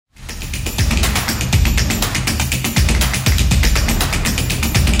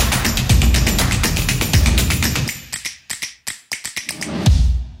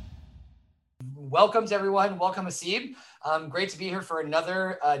welcome to everyone. Welcome, Haseeb. Great to be here for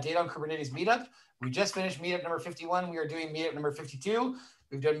another Data on Kubernetes meetup. We just finished meetup number 51. We are doing meetup number 52.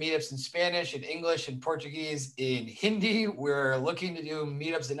 We've done meetups in Spanish, in English, in Portuguese, in Hindi. We're looking to do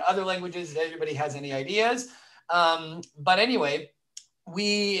meetups in other languages if everybody has any ideas. But anyway,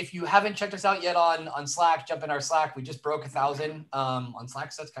 if you haven't checked us out yet on Slack, jump in our Slack. We just broke 1,000 on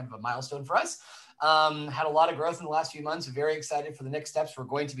Slack, so that's kind of a milestone for us. Had a lot of growth in the last few months. Very excited for the next steps we're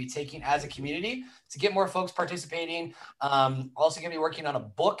going to be taking as a community to get more folks participating. Also going to be working on a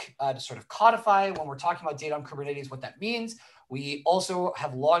book to sort of codify when we're talking about data on Kubernetes, what that means. We also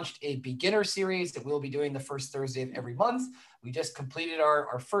have launched a beginner series that we'll be doing the first Thursday of every month. We just completed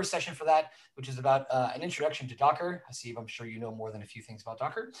our first session for that, which is about an introduction to Docker. Haseeb, I'm sure you know more than a few things about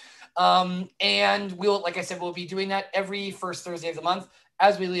Docker. And like I said, we'll be doing that every first Thursday of the month.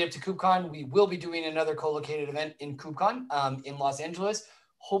 As we lead up to KubeCon, we will be doing another co-located event in KubeCon in Los Angeles.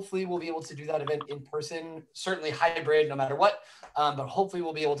 Hopefully we'll be able to do that event in person, certainly hybrid no matter what, but hopefully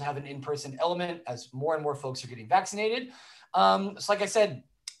we'll be able to have an in-person element as more and more folks are getting vaccinated. So like I said,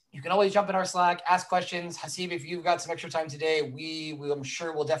 you can always jump in our Slack, ask questions. Haseeb, if you've got some extra time today, I'm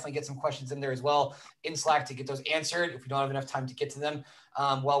sure we'll definitely get some questions in there as well in Slack to get those answered if we don't have enough time to get to them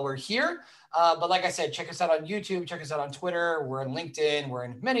while we're here. But like I said, check us out on YouTube, check us out on Twitter. We're on LinkedIn. We're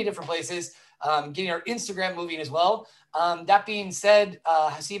in many different places, getting our Instagram moving as well. That being said,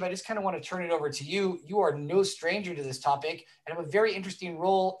 Haseeb, I just kind of want to turn it over to you. You are no stranger to this topic and have a very interesting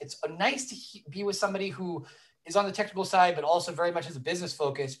role. It's nice to be with somebody who is on the technical side, but also very much as a business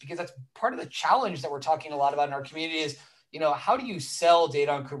focus, because that's part of the challenge that we're talking a lot about in our community is, how do you sell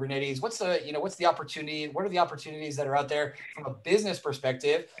data on Kubernetes? What's the opportunity? What are the opportunities that are out there from a business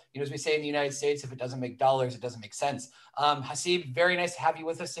perspective? As we say in the United States, if it doesn't make dollars, it doesn't make sense. Haseeb, very nice to have you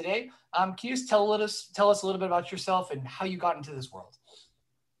with us today. Can you just tell us a little bit about yourself and how you got into this world?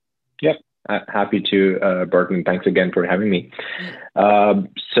 Yep. Happy to, Burton. Thanks again for having me.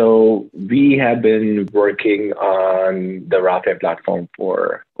 So we have been working on the Rapid platform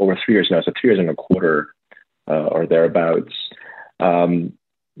for over 3 years now, so 3 years and a quarter or thereabouts.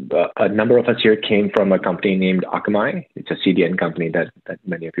 A number of us here came from a company named Akamai. It's a CDN company that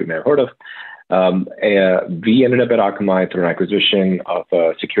many of you may have heard of. We ended up at Akamai through an acquisition of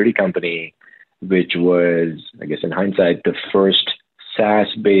a security company, which was, I guess in hindsight, the first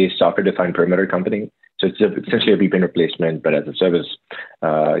SaaS-based software-defined perimeter company. So it's essentially a VPN replacement, but as a service,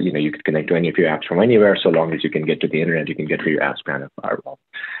 you could connect to any of your apps from anywhere, so long as you can get to the internet, you can get to your apps behind a firewall.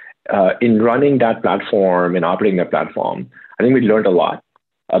 In running that platform and operating that platform, I think we learned a lot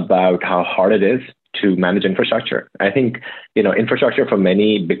about how hard it is to manage infrastructure. I think, infrastructure for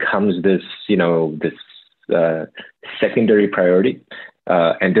many becomes this secondary priority.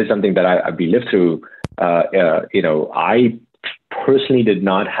 And this is something that we lived through. I personally did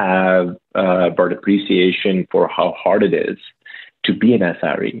not have broad appreciation for how hard it is to be an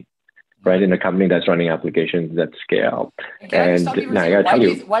SRE, right, in a company that's running applications that scale.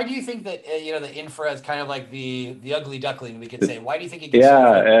 Why do you think that the infra is kind of like the ugly duckling? We could say. Why do you think it gets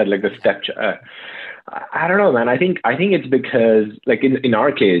like the step? I don't know, man. I think it's because, like in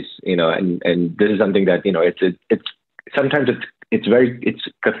our case, and this is something that it's sometimes it's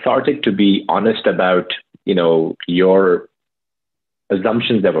cathartic to be honest about your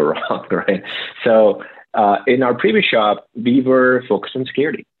assumptions that were wrong, right? So in our previous shop, we were focused on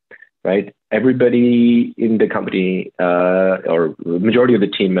security, right? Everybody in the company, or majority of the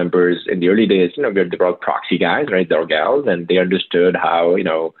team members in the early days, they were all proxy guys, right? They were gals, and they understood how,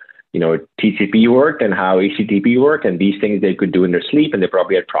 TCP worked and how HTTP worked, and these things they could do in their sleep, and they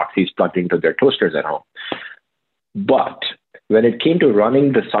probably had proxies plugged into their toasters at home. But when it came to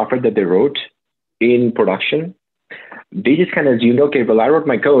running the software that they wrote in production, they just kind of assumed, okay, well, I wrote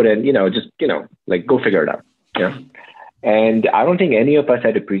my code and, go figure it out. Yeah. And I don't think any of us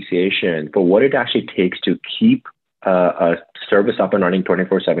had appreciation for what it actually takes to keep a service up and running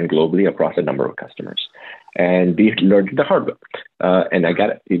 24/7 globally across a number of customers. And we learned the hard way.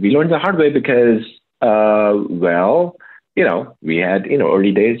 We learned the hard way because, we had,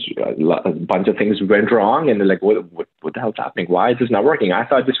 early days, a bunch of things went wrong, and they're like, what the hell's happening? Why is this not working? I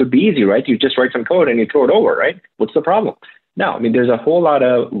thought this would be easy, right? You just write some code and you throw it over, right? What's the problem? No, there's a whole lot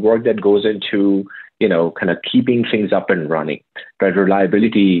of work that goes into, kind of keeping things up and running. But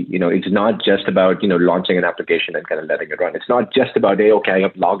reliability, it's not just about, launching an application and kind of letting it run. It's not just about, hey, okay, I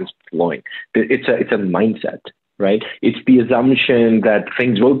have logs flowing. It's a mindset, right? It's the assumption that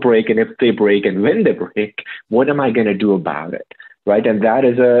things will break, and if they break and when they break, what am I going to do about it? Right. And that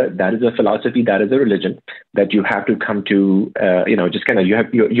is a philosophy, that is a religion that you have to come to, just kind of, you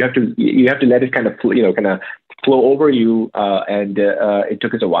have to let it kind of flow over you, and it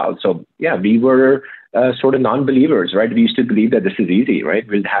took us a while. So yeah, we were sort of non-believers, right? We used to believe that this is easy, right?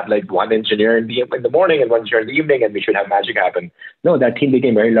 We'll have like one engineer in the morning and one engineer in the evening, and we should have magic happen. No, that team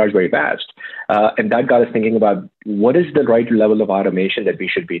became very large very fast, and that got us thinking about what is the right level of automation that we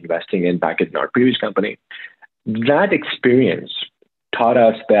should be investing in back in our previous company. That experience taught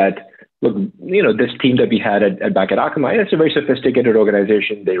us that, look, this team that we had back at Akamai, it's a very sophisticated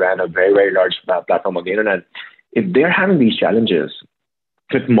organization. They ran a very, very large platform on the internet. If they're having these challenges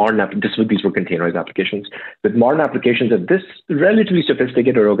with these were containerized applications, with modern applications, if this relatively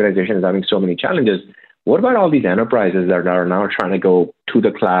sophisticated organization is having so many challenges, what about all these enterprises that are now trying to go to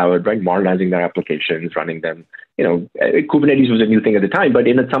the cloud, right? Modernizing their applications, running them. Kubernetes was a new thing at the time, but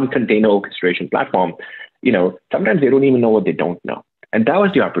in some container orchestration platform, sometimes they don't even know what they don't know. And that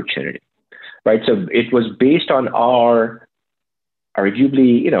was the opportunity, right? So it was based on our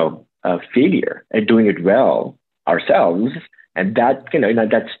arguably, failure at doing it well ourselves. And that,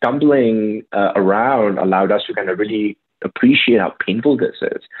 that stumbling around allowed us to kind of really appreciate how painful this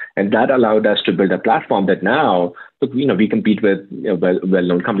is. And that allowed us to build a platform that now, look, we compete with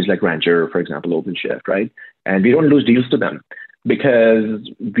well-known companies like Rancher, for example, OpenShift, right? And we don't lose deals to them because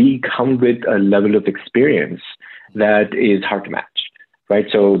we come with a level of experience that is hard to match. Right.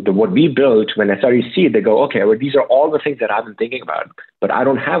 So what we built, when SREs see it, they go, okay, well, these are all the things that I've been thinking about, but I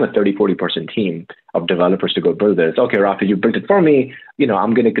don't have a 30, 40-person team of developers to go build this. Okay, Rafi, you built it for me.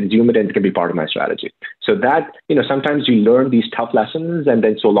 I'm going to consume it and it's going to be part of my strategy. So that, sometimes you learn these tough lessons. And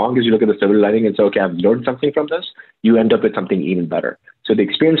then so long as you look at the silver lining and say, okay, I've learned something from this, you end up with something even better. So the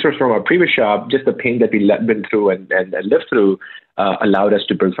experience from our previous shop, just the pain that we been through and lived through, allowed us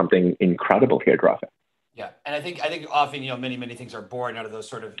to build something incredible here at Rafi. Yeah, and I think often many things are born out of those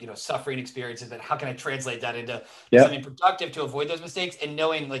sort of suffering experiences. But how can I translate that into something productive to avoid those mistakes? And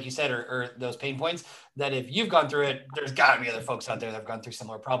knowing, like you said, or those pain points, that if you've gone through it, there's got to be other folks out there that have gone through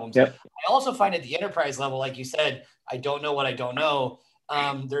similar problems. Yep. I also find at the enterprise level, like you said, I don't know what I don't know.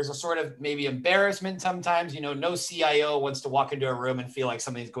 There's a sort of maybe embarrassment sometimes. No CIO wants to walk into a room and feel like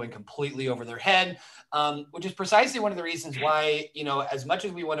something's going completely over their head, which is precisely one of the reasons why as much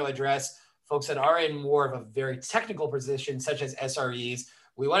as we want to address folks that are in more of a very technical position, such as SREs,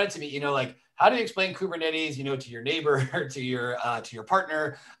 we want it to be, like, how do you explain Kubernetes, to your neighbor, to your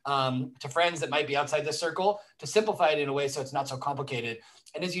partner, to friends that might be outside the circle, to simplify it in a way so it's not so complicated.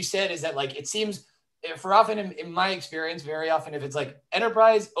 And as you said, is that like, it seems for often in my experience, very often, if it's like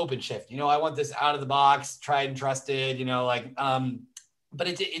enterprise OpenShift, I want this out of the box, tried and trusted, but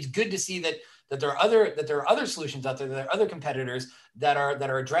it's good to see that there are other solutions out there, that there are other competitors that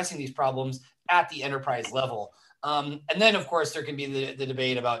are addressing these problems at the enterprise level. And then, of course, there can be the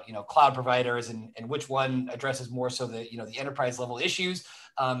debate about cloud providers and which one addresses more so the the enterprise level issues.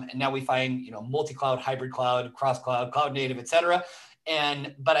 And now we find multi-cloud, hybrid cloud, cross-cloud, cloud native, et cetera.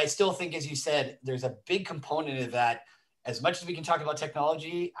 But I still think, as you said, there's a big component of that. As much as we can talk about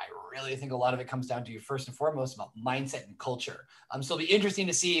technology, I really think a lot of it comes down to, first and foremost, about mindset and culture. So it'll be interesting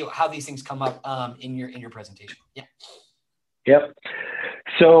to see how these things come up in your presentation. Yeah. Yep.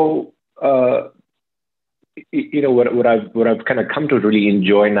 So what I've kind of come to really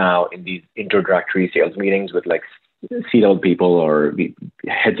enjoy now in these introductory sales meetings with like C-level people or the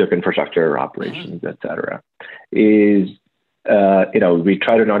heads of infrastructure or operations, et cetera, is we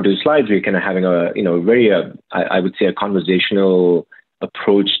try to not do slides. We're kind of having a, very, I would say, a conversational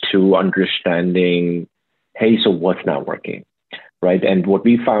approach to understanding, hey, so what's not working, right? And what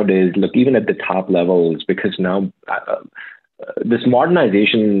we found is, look, even at the top levels, because now this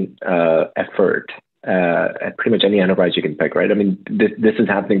modernization effort at pretty much any enterprise you can pick, right? I mean, this is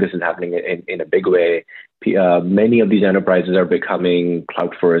happening in a big way. Many of these enterprises are becoming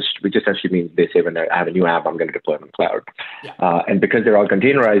cloud first, which essentially means they say, when I have a new app, I'm going to deploy it on cloud. Yeah. And because they're all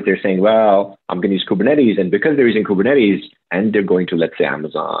containerized, they're saying, well, I'm going to use Kubernetes. And because they're using Kubernetes and they're going to, let's say,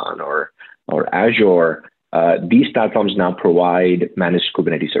 Amazon or Azure, these platforms now provide managed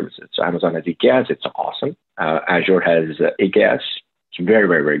Kubernetes services. So Amazon has EKS, it's awesome. Azure has AKS. It's very,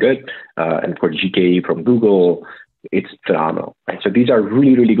 very, very good. And of course, GKE from Google, it's phenomenal. Right? So these are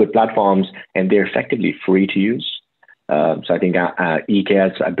really, really good platforms, and they're effectively free to use. So I think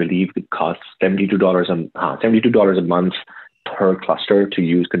EKS, I believe, it costs $72 a month per cluster to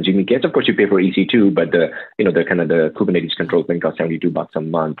use consume EKS. Of course, you pay for EC2, but the Kubernetes control thing costs $72 a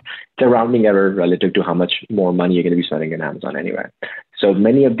month. It's a rounding error relative to how much more money you're going to be spending in Amazon anyway. So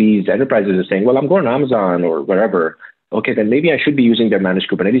many of these enterprises are saying, well, I'm going to Amazon or wherever. Okay, then maybe I should be using their managed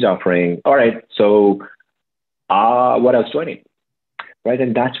Kubernetes offering. All right, so what else do I need? Right,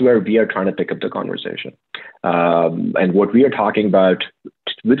 and that's where we are trying to pick up the conversation. And what we are talking about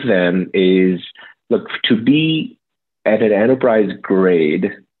with them is, look, to be at an enterprise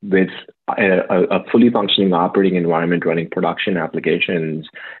grade with a fully functioning operating environment running production applications,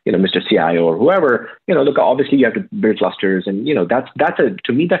 Mr. CIO or whoever, look, obviously you have to build clusters, and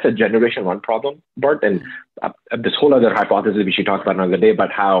to me that's a generation one problem, Bart. And this whole other hypothesis we should talk about another day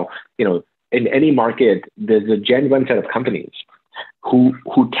about how in any market there's a gen one set of companies who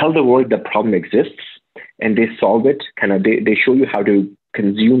tell the world the problem exists and they solve it. They show you how to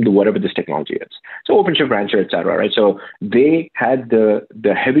consume whatever this technology is. So OpenShift, Rancher, et cetera, right? So they had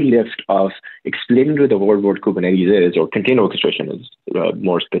the heavy lift of explaining to the world what Kubernetes is, or container orchestration is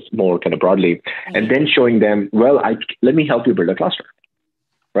more kind of broadly, and then showing them, well, let me help you build a cluster.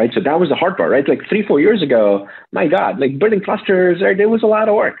 Right. So that was the hard part, right? Like 3-4 years ago, my God, like building clusters, right? There was a lot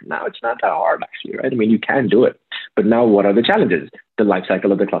of work. Now it's not that hard, actually, right? I mean, you can do it. But now what are the challenges? The life cycle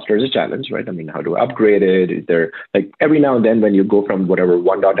of the cluster is a challenge, right? I mean, how to upgrade it? Is there, like, every now and then when you go from whatever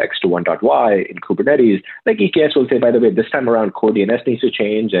 1.x to 1.y in Kubernetes, like EKS will say, by the way, this time around core DNS needs to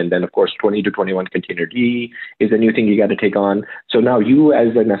change. And then, of course, 20 to 21 container D is a new thing you got to take on. So now you as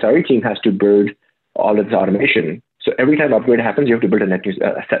an SRE team has to build all of this automation. So every time upgrade happens, you have to build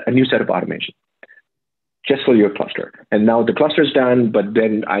a new set of automation just for your cluster. And now the cluster is done, but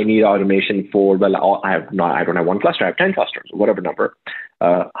then I need automation for, well, I don't have one cluster, I have 10 clusters, whatever number.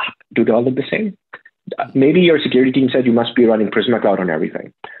 Do they all look the same? Maybe your security team said you must be running Prisma Cloud on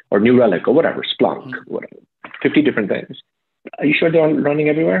everything, or New Relic, or whatever, Splunk, whatever, 50 different things. Are you sure they're running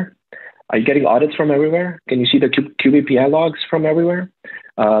everywhere? Are you getting audits from everywhere? Can you see the QAPI logs from everywhere?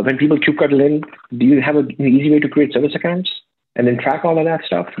 When people kubectl in, do you have an easy way to create service accounts and then track all of that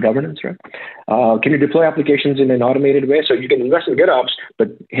stuff, governance, right? Can you deploy applications in an automated way? So you can invest in GitOps, but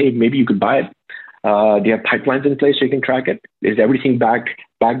hey, maybe you could buy it. Do you have pipelines in place so you can track it? Is everything backed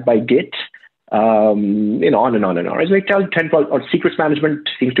by Git? On and on and on. As we tell 10, 12, or secrets management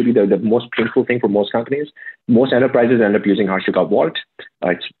seems to be the most painful thing for most companies. Most enterprises end up using HashiCorp Vault.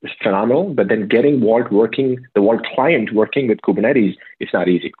 It's phenomenal, but then getting Vault working, the Vault client working with Kubernetes, it's not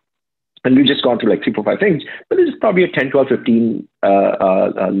easy. And we've just gone through like 3, 4, 5 things, but there's probably a 10, 12, 15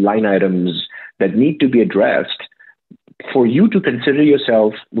 line items that need to be addressed for you to consider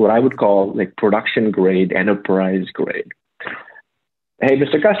yourself what I would call like production grade, enterprise grade. Hey,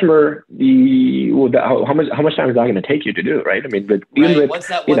 Mr. Customer, how much time is that going to take you to do, right? I mean, but dealing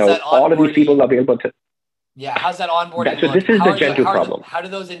with all of these people available to. Yeah, how's that onboarding? So this is the Gentoo problem. How do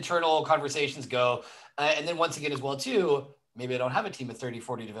those internal conversations go? And then once again, as well too, maybe I don't have a team of 30,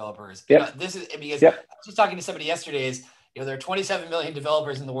 40 developers. Yep. This is because I was just talking to somebody yesterday. There are 27 million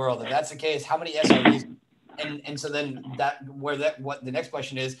developers in the world. If that's the case, how many SREs? And so then what the next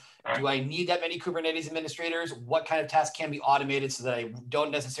question is, do I need that many Kubernetes administrators? What kind of tasks can be automated so that I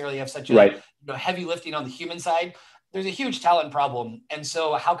don't necessarily have such a heavy lifting on the human side? There's a huge talent problem. And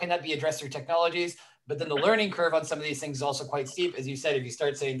so how can that be addressed through technologies? But then the learning curve on some of these things is also quite steep. As you said, if you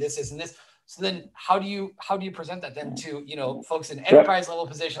start saying this, and this, so then how do you present that then to, folks in enterprise level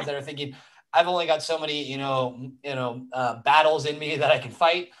positions that are thinking, I've only got so many, battles in me that I can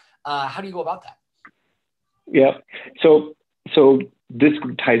fight. How do you go about that? Yeah. So this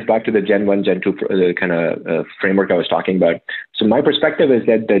ties back to the Gen 1, Gen 2 kind of framework I was talking about. So my perspective is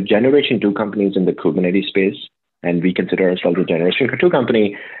that the Generation 2 companies in the Kubernetes space, and we consider ourselves a Generation 2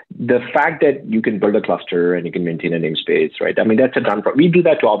 company, the fact that you can build a cluster and you can maintain a namespace, right? I mean, that's a done problem. We do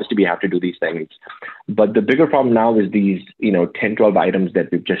that too. Obviously, we have to do these things. But the bigger problem now is these, 10, 12 items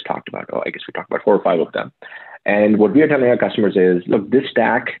that we've just talked about. I guess we talked about 4 or 5 of them. And what we are telling our customers is, look, this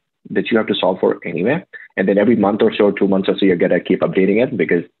stack that you have to solve for anyway. And then every month or so, 2 months or so, you got to keep updating it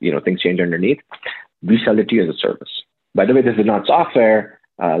because, things change underneath. We sell it to you as a service. By the way, this is not software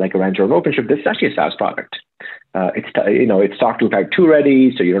like a Rancher or OpenShift. This is actually a SaaS product. It's SOC 2 Type 2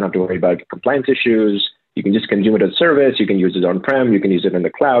 ready, so you don't have to worry about compliance issues. You can just consume it as a service. You can use it on-prem. You can use it in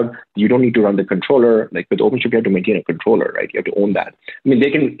the cloud. You don't need to run the controller. Like with OpenShift, you have to maintain a controller, right? You have to own that. I mean, they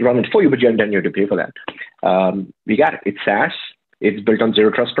can run it for you, but then you have to pay for that. We got it. It's SaaS. It's built on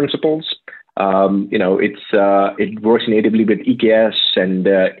zero trust principles. It works natively with EKS and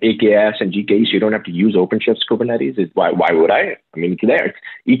AKS and GKE, so you don't have to use OpenShift's Kubernetes. Why would I? I mean, it's there.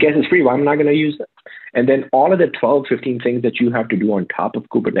 EKS is free. Why am I not going to use it? And then all of the 12, 15 things that you have to do on top of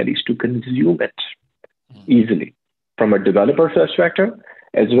Kubernetes to consume it easily from a developer perspective,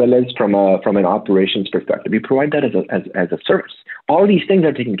 as well as from an operations perspective. We provide that as a service. All these things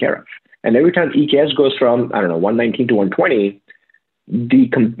are taken care of. And every time EKS goes from, 119 to 120, the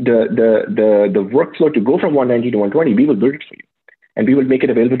workflow to go from 190 to 120, we will build it for you. And we will make it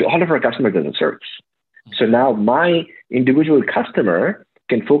available to all of our customers as a service. So now my individual customer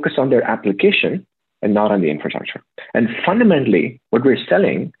can focus on their application and not on the infrastructure. And fundamentally, what we're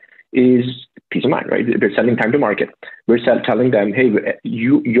selling is peace of mind, right? We're selling time to market. We're telling them, hey,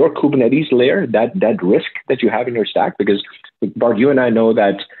 your Kubernetes layer, that risk that you have in your stack, because Bart, you and I know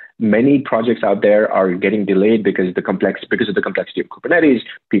that many projects out there are getting delayed because of the complexity of Kubernetes.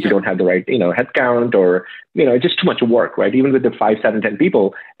 People don't have the right, headcount, or, just too much work, right? Even with the 5, 7, 10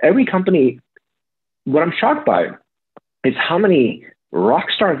 people, every company, what I'm shocked by is how many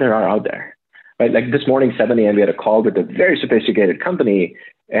rock stars there are out there, right? Like this morning, 7 a.m., we had a call with a very sophisticated company,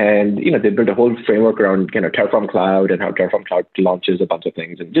 and, they built a whole framework around, Terraform Cloud and how Terraform Cloud launches a bunch of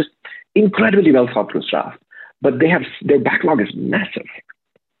things, and just incredibly well thought through stuff. But their backlog is massive.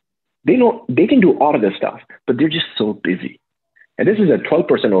 They know they can do all of this stuff, but they're just so busy. And this is a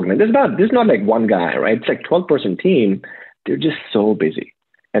 12-person organization. This is not like one guy, right? It's like 12-person team. They're just so busy.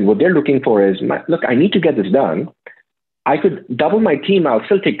 And what they're looking for is, look, I need to get this done. I could double my team. I'll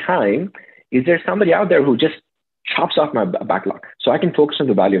still take time. Is there somebody out there who just chops off my backlog so I can focus on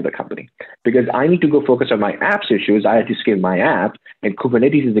the value of the company? Because I need to go focus on my apps issues. I have to scale my app, and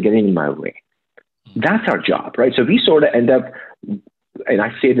Kubernetes is getting in my way. That's our job, right? So we sort of end up, and I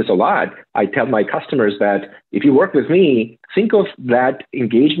say this a lot, I tell my customers that if you work with me, think of that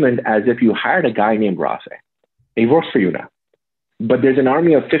engagement as if you hired a guy named Rafe. He works for you now. But there's an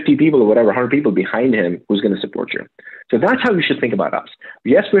army of 50 people or whatever, 100 people behind him who's going to support you. So that's how you should think about us.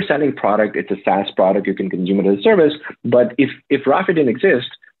 Yes, we're selling product. It's a SaaS product. You can consume it as a service. But if Rafe didn't exist,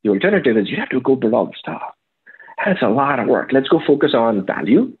 the alternative is you have to go build all the stuff. That's a lot of work. Let's go focus on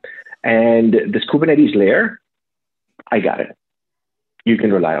value. And this Kubernetes layer, I got it. You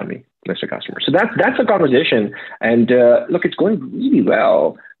can rely on me, Mr. Customer. So that's a conversation. And look, it's going really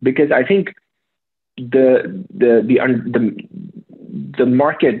well, because I think the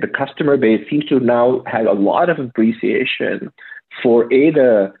market, the customer base seems to now have a lot of appreciation for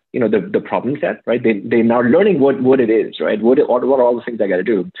the problem set, right? They're now learning what it is, right? What are all the things I got to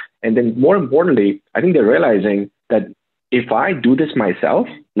do? And then more importantly, I think they're realizing that if I do this myself,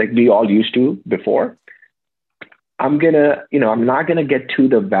 like we all used to before, I'm not gonna get to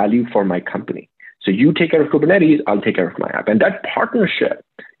the value for my company. So you take care of Kubernetes, I'll take care of my app. And that partnership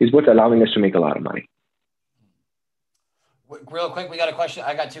is what's allowing us to make a lot of money. Real quick, we got a question.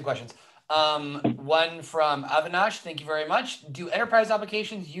 I got 2 questions. One from Avinash. Thank you very much. Do enterprise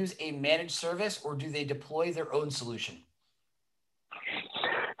applications use a managed service, or do they deploy their own solution?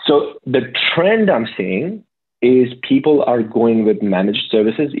 So the trend I'm seeing is people are going with managed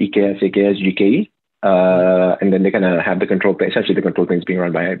services, EKS, AKS, GKE. And then they kind of have the control plane, essentially the control planes being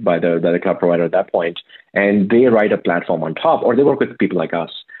run by the cloud provider at that point. And they write a platform on top, or they work with people like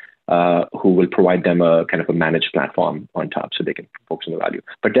us who will provide them a kind of a managed platform on top so they can focus on the value.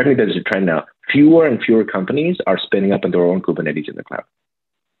 But definitely there's a trend now. Fewer and fewer companies are spinning up in their own Kubernetes in the cloud.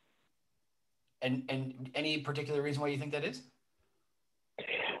 And any particular reason why you think that is?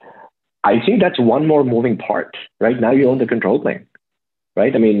 I think that's one more moving part. Right now you own the control plane.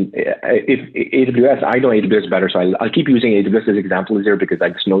 Right? I mean, if AWS, I know AWS better, so I'll keep using AWS as example here because I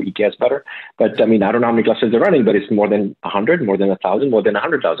just know EKS better. But I mean, I don't know how many clusters they're running, but it's more than 100, more than 1,000, more than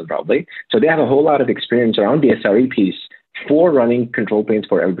 100,000 probably. So they have a whole lot of experience around the SRE piece for running control planes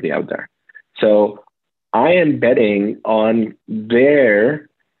for everybody out there. So I am betting on their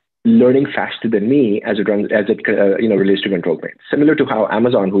learning faster than me as it relates to control planes. Similar to how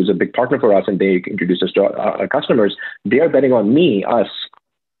Amazon, who's a big partner for us and they introduce us to our customers, they are betting on us,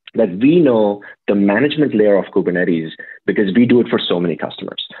 that we know the management layer of Kubernetes because we do it for so many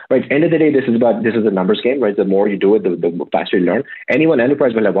customers, right? End of the day, this is a numbers game, right? The more you do it, the faster you learn. Anyone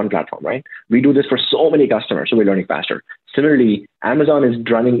enterprise will have one platform, right? We do this for so many customers, so we're learning faster. Similarly, Amazon is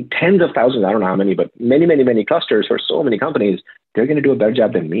running tens of thousands, I don't know how many, but many, many, many clusters for so many companies. They're going to do a better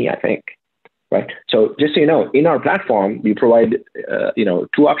job than me, I think, right? So just so you know, in our platform, we provide,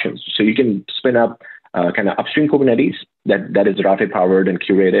 2 options. So you can spin up kind of upstream Kubernetes that is Rafe powered and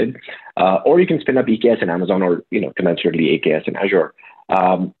curated, or you can spin up EKS in Amazon or, commensurately AKS in Azure.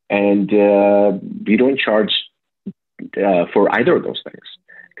 And we don't charge for either of those things.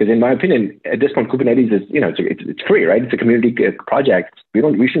 Because in my opinion, at this point, Kubernetes is, it's free, right? It's a community project. We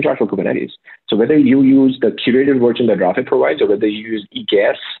shouldn't charge for Kubernetes. So whether you use the curated version that Rafe provides or whether you use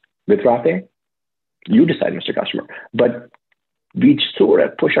EKS with Rafe, you decide, Mr. Customer. But we sort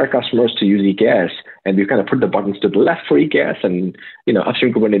of push our customers to use EKS, and we kind of put the buttons to the left for EKS and,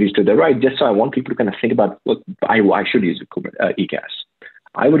 upstream Kubernetes to the right, just so I want people to kind of think about, look, I should use EKS.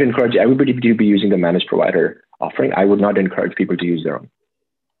 I would encourage everybody to be using the managed provider offering. I would not encourage people to use their own.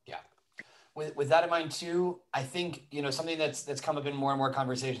 With that in mind too, I think, something that's come up in more and more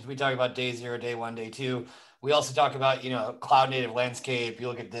conversations. We talk about day 0, day 1, day 2. We also talk about, cloud native landscape. You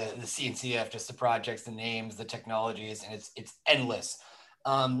look at the CNCF, just the projects, the names, the technologies, and it's endless.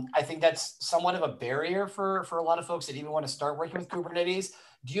 I think that's somewhat of a barrier for a lot of folks that even want to start working with Kubernetes.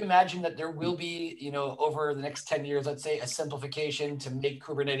 Do you imagine that there will be, over the next 10 years, let's say, a simplification to make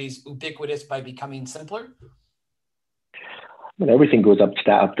Kubernetes ubiquitous by becoming simpler? When everything goes up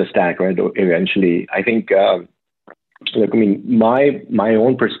the stack, right? Eventually, I think. Look, I mean, my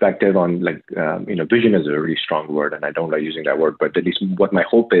own perspective on vision is a really strong word, and I don't like using that word, but at least what my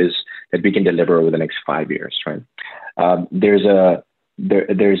hope is that we can deliver over the next 5 years, right? There's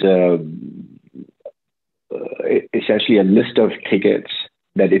essentially a list of tickets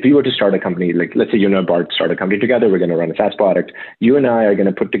that if you were to start a company, like let's say you and Bart start a company together, we're going to run a SaaS product. You and I are going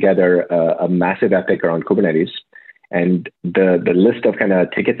to put together a massive epic around Kubernetes, and the list of kind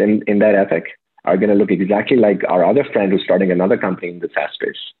of tickets in that epic are going to look exactly like our other friend who's starting another company in the SaaS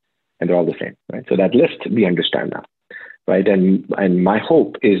space, and they're all the same, right? So that list we understand now, right? And my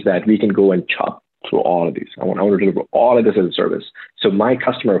hope is that we can go and chop through all of these. I want to deliver all of this as a service. So my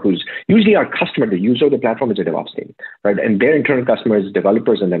customer, who's usually our customer, the user of the platform, is a DevOps team, right? And their internal customers,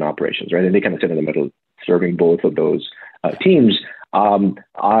 developers, and then operations, right? And they kind of sit in the middle, serving both of those teams.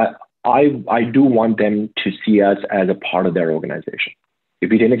 I do want them to see us as a part of their organization. If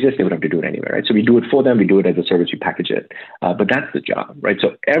we didn't exist, they would have to do it anyway, right? So we do it for them. We do it as a service. We package it, but that's the job, right?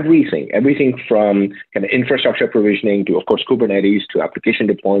 So everything from kind of infrastructure provisioning to, of course, Kubernetes, to application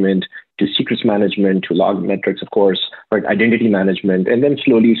deployment, to secrets management, to log metrics, of course, right? Identity management, and then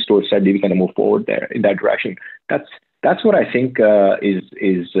slowly, steadily, we kind of move forward there in that direction. That's what I think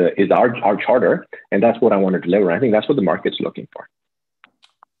is our charter, and that's what I want to deliver. I think that's what the market's looking for.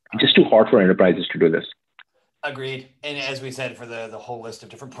 It's just too hard for enterprises to do this. Agreed. And as we said, for the whole list of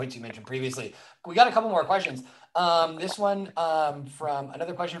different points you mentioned previously, we got a couple more questions. This one from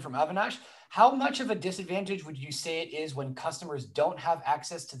another question from Avinash. How much of a disadvantage would you say it is when customers don't have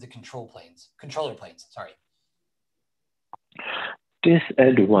access to the controller planes? Sorry.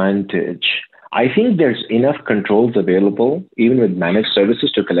 Disadvantage. I think there's enough controls available, even with managed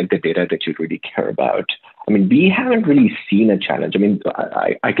services, to collect the data that you really care about. I mean, we haven't really seen a challenge. I mean,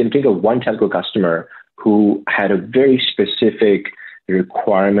 I can think of one telco customer who had a very specific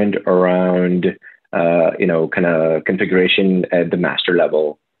requirement around, kind of configuration at the master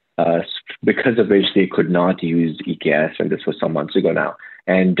level, because of which they could not use EKS, and this was some months ago now.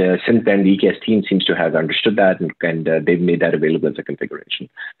 And since then, the EKS team seems to have understood that, and they've made that available as a configuration.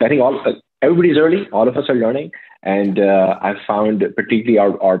 I think everybody's early, all of us are learning, and I've found particularly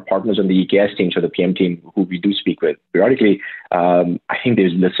our partners on the EKS team, so the PM team, who we do speak with periodically, I think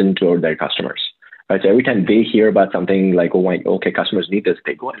they've listened to their customers. Right, so every time they hear about something like, okay, customers need this,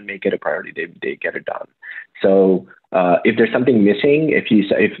 they go and make it a priority. They get it done. So if there's something missing,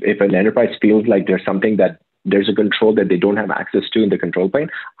 if an enterprise feels like there's a control that they don't have access to in the control plane,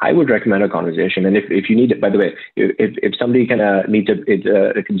 I would recommend a conversation. And if you need it, by the way, if somebody kind of needs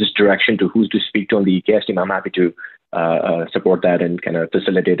just direction to who's to speak to on the EKS team, I'm happy to support that and kind of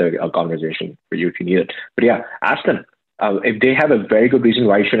facilitate a conversation for you if you need it. But yeah, ask them. If they have a very good reason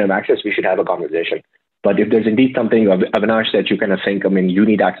why you shouldn't have access, we should have a conversation. But if there's indeed something, Avinash, that you kind of think, you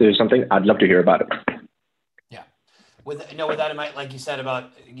need access to something, I'd love to hear about it. Yeah. With that in mind, like you said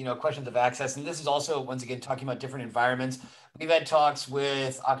about, questions of access, and this is also, once again, talking about different environments. We've had talks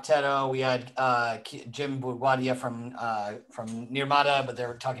with Octeto. We had Jim Bugwadia from Nirmata, but they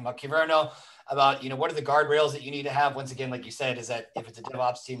were talking about Kyverno, about, what are the guardrails that you need to have? Once again, like you said, is that if it's a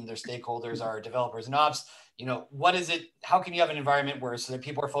DevOps team, their stakeholders are developers and ops. What is it? How can you have an environment where so that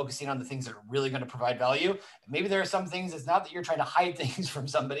people are focusing on the things that are really going to provide value? Maybe there are some things, it's not that you're trying to hide things from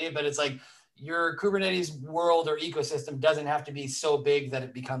somebody, but it's like your Kubernetes world or ecosystem doesn't have to be so big that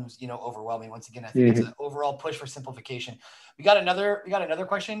it becomes, overwhelming. Once again, I think it's an overall push for simplification. We got another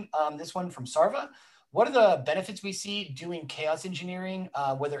question. This one from Sarva. What are the benefits we see doing chaos engineering,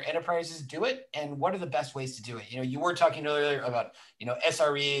 whether enterprises do it, and what are the best ways to do it? You were talking earlier about,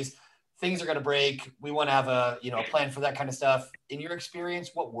 SREs, things are going to break. We want to have a plan for that kind of stuff. In your experience,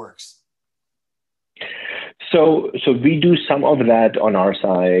 what works? So we do some of that on our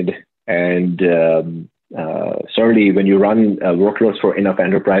side, and certainly when you run workloads for enough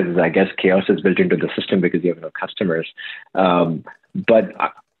enterprises, I guess chaos is built into the system because you have enough customers. But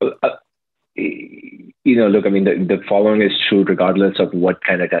look, I mean, the following is true regardless of what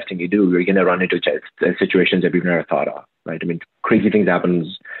kind of testing you do. You're going to run into situations that we've never thought of, right? I mean, crazy things happen.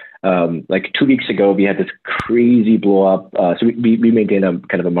 Like 2 weeks ago, we had this crazy blow up. So we maintain a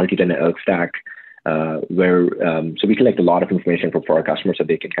kind of a multi-tenant Elk stack where so we collect a lot of information for our customers so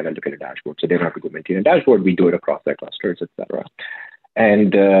they can kind of look at a dashboard. So they don't have to go maintain a dashboard. We do it across their clusters, et cetera.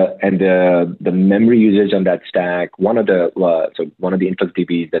 And the memory usage on that stack, one of the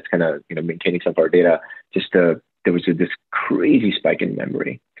InfluxDBs that's kind of maintaining some of our data, just there was this crazy spike in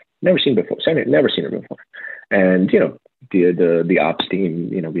memory. Never seen before. Never seen it before. And, the ops team,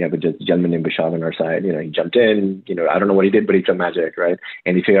 we have a gentleman named Vishal on our side. He jumped in, I don't know what he did, but he did some magic, right?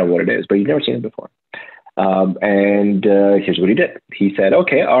 And he figured out what it is, but he'd never seen it before. And here's what he did. He said,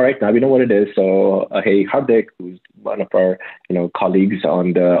 okay, all right, now we know what it is. So, hey, Hardik, who's one of our, colleagues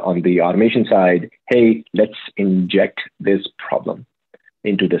on the automation side, hey, let's inject this problem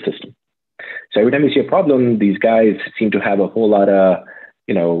into the system. So every time you see a problem, these guys seem to have a whole lot of,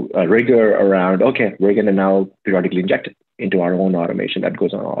 rigor around, okay, we're going to now periodically inject it into our own automation that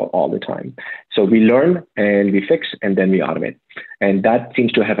goes on all the time. So we learn and we fix and then we automate. And that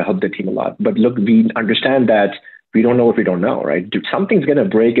seems to have helped the team a lot. But look, we understand that we don't know what we don't know, right? Something's going to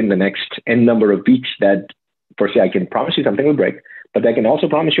break in the next N number of weeks that, firstly, I can promise you something will break, but I can also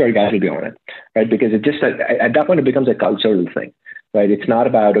promise you our guys will be on it, right? Because it just, at that point, it becomes a cultural thing, right? It's not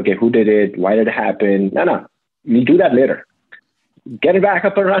about, okay, who did it? Why did it happen? No, we do that later. Get it back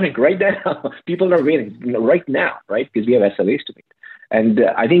up and running right now. People are waiting right now, right? Because we have SLAs to meet. And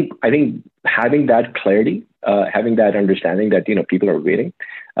I think having that clarity, having that understanding that, people are waiting,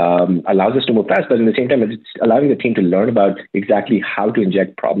 allows us to move fast. But at the same time, it's allowing the team to learn about exactly how to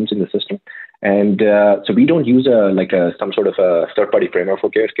inject problems in the system. And so we don't use some sort of a third-party framework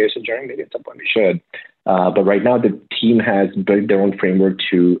for chaos engineering. Maybe at some point we should. But right now, the team has built their own framework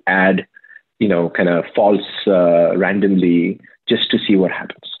to add, kind of false randomly, just to see what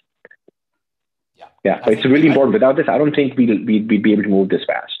happens. Yeah, but it's really important. Without this, I don't think we'd be able to move this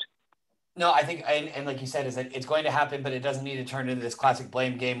fast. No, I think, and like you said, is that it's going to happen, but it doesn't need to turn into this classic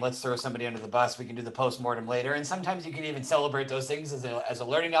blame game. Let's throw somebody under the bus. We can do the post-mortem later. And sometimes you can even celebrate those things as a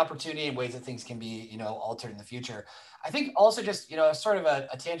learning opportunity and ways that things can be, altered in the future. I think also just, sort of a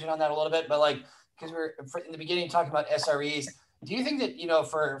tangent on that a little bit, but because we're in the beginning talking about SREs, do you think that,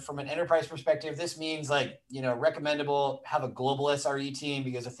 from an enterprise perspective, this means recommendable, have a global SRE team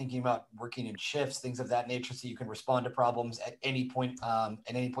because they're thinking about working in shifts, things of that nature, so you can respond to problems at any point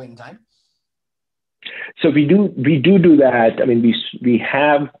in time? So we do that. I mean, we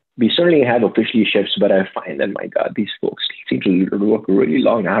certainly have officially shifts, but I find that, my God, these folks seem to work really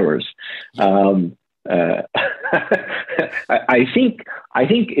long hours. I think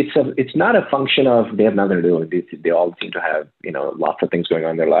it's not a function of they have nothing to do with it. They all seem to have lots of things going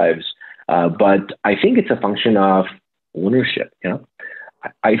on in their lives, but I think it's a function of ownership.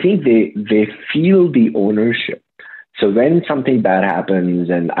 I think they feel the ownership. So when something bad happens,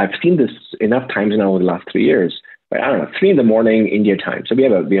 and I've seen this enough times now over the last 3 years, right? I don't know, 3 a.m. India time. So we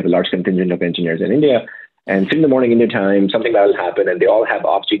have a large contingent of engineers in India. And 3 a.m. India time, something bad will happen, and they all have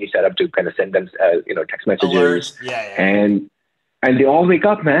Opsgenie set up to kind of send them, text messages. Alerts. Yeah. And they all wake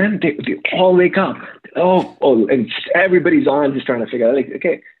up, man. They all wake up. Oh, and everybody's on, just trying to figure out,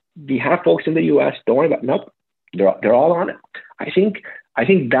 okay, we have folks in the U.S. Don't worry about it. Nope, they're all on it. I think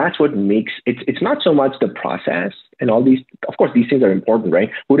that's what makes it's not so much the process and all these. Of course, these things are important,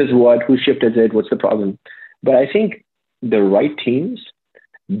 right? Who does what? Whose shift is it? What's the problem? But I think the right teams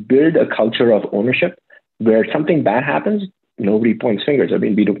build a culture of ownership where something bad happens, nobody points fingers. I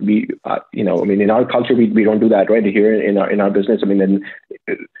mean, in our culture, we don't do that, right? Here in our business, I mean, then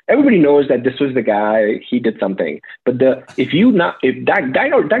everybody knows that this was the guy, he did something. But if that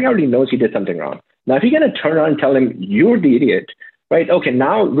guy already knows he did something wrong. Now, if you're going to turn around and tell him you're the idiot, right? Okay,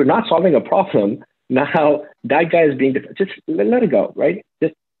 now we're not solving a problem. Now that guy is being just let it go, right?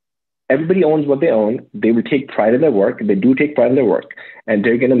 Just everybody owns what they own. They will take pride in their work. They do take pride in their work, and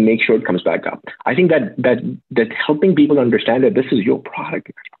they're going to make sure it comes back up. I think that helping people understand that this is your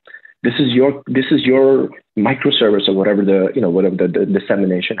product, this is your microservice or whatever the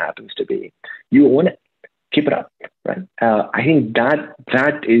dissemination happens to be. You own it. Keep it up, right? I think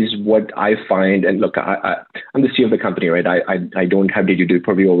that is what I find. And look, I'm the CEO of the company, right? I don't have day-to-day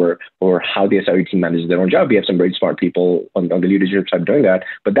purview over how the SRE team manages their own job. We have some very smart people on the leadership side doing that,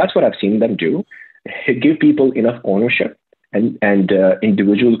 but that's what I've seen them do. Give people enough ownership and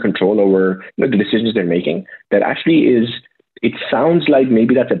individual control over the decisions they're making. That actually is. It sounds like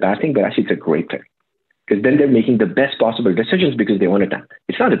maybe that's a bad thing, but actually it's a great thing, because then they're making the best possible decisions because they own it now.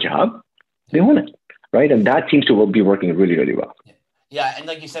 It's not a job; they own it. Right. And that seems to be working really, really well. Yeah. And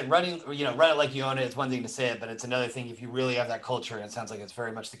like you said, run it like you own it. It's one thing to say it, but it's another thing if you really have that culture, and it sounds like it's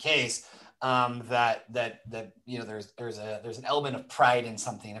very much the case, that there's an element of pride in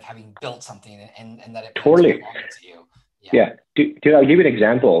something, of having built something, and that it totally belongs to you. Yeah. I'll give you an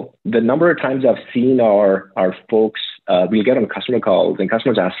example. The number of times I've seen our folks, we'll get on customer calls and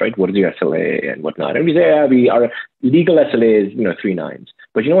customers ask, right, what is your SLA and whatnot? And we say, our legal SLA is 3 nines.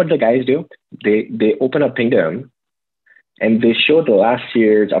 But you know what the guys do? They open up Pingdom and they show the last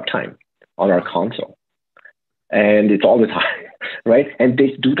year's uptime on our console. and it's all the time, right? And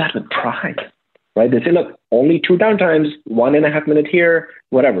they do that with pride, right? They say, look, only 2 downtimes, 1.5 minute here,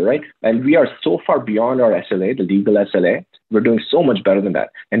 whatever, right? And we are so far beyond our SLA, the legal SLA. We're doing so much better than that.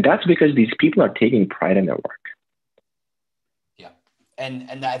 And that's because these people are taking pride in their work. Yeah.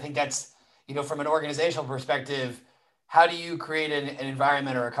 And I think that's, from an organizational perspective, how do you create an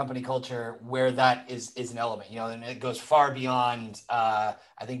environment or a company culture where that is an element, and it goes far beyond, I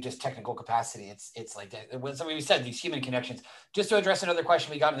think, just technical capacity. It's like that. When somebody said these human connections, just to address another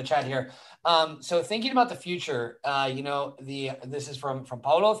question we got in the chat here. So thinking about the future, this is from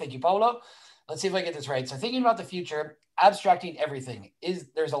Paulo. Thank you, Paulo. Let's see if I get this right. So thinking about the future, abstracting everything,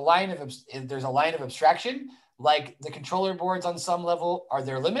 there's a line of abstraction, like the controller boards on some level, are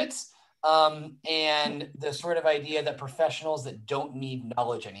there limits? And the sort of idea that professionals that don't need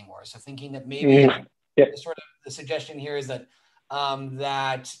knowledge anymore. So thinking that maybe the suggestion here is that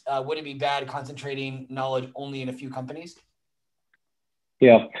would it be bad concentrating knowledge only in a few companies?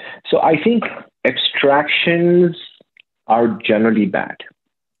 Yeah. So I think abstractions are generally bad.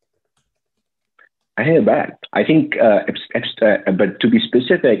 I think they're bad. I think, but to be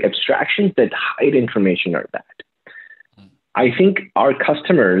specific, abstractions that hide information are bad. I think our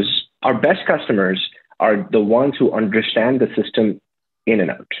best customers are the ones who understand the system in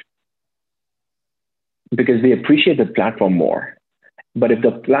and out, because they appreciate the platform more. But if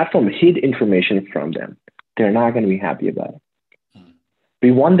the platform hid information from them, they're not going to be happy about it.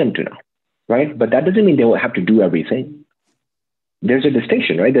 We want them to know, right? But that doesn't mean they will have to do everything. There's a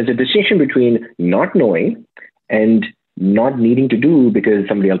distinction, right? There's a distinction between not knowing and not needing to do because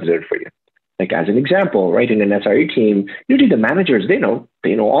somebody else did it for you. Like, as an example, right, in an SRE team, usually the managers, they know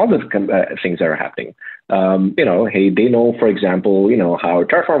all the things that are happening. Hey, they know, for example, how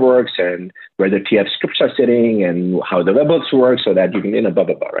Terraform works and where the TF scripts are sitting and how the webhooks work, so that you can, blah,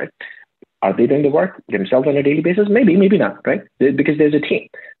 blah, blah, right? Are they doing the work themselves on a daily basis? Maybe, maybe not, right? Because there's a team,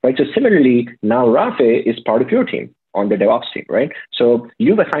 right? So similarly, now Rafe is part of your team on the DevOps team, right? So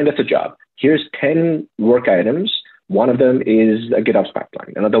you've assigned us a job. Here's 10 work items. One of them is a GitOps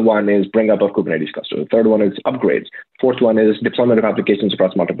pipeline. Another one is bring up a Kubernetes cluster. The third one is upgrades. Fourth one is deployment of applications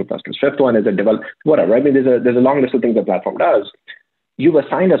across multiple clusters. Fifth one is a whatever. I mean, there's a long list of things the platform does. You've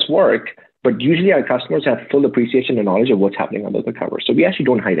assigned us work, but usually our customers have full appreciation and knowledge of what's happening under the cover. So we actually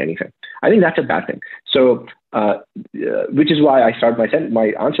don't hide anything. I think that's a bad thing. So, which is why I start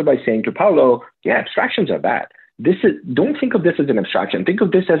my answer by saying to Paulo, yeah, abstractions are bad. Don't think of this as an abstraction. Think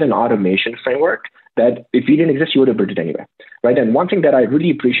of this as an automation framework that if we didn't exist, you would have built it anyway, right? And one thing that I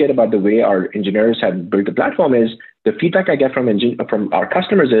really appreciate about the way our engineers have built the platform is the feedback I get from our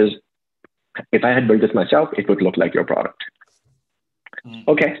customers is, if I had built this myself, it would look like your product.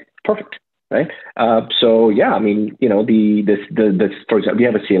 Okay, perfect, right? So yeah, I mean, for example, we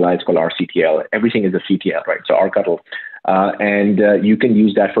have a CLI, it's called RCTL. Everything is a CTL, right? So RCTL. And you can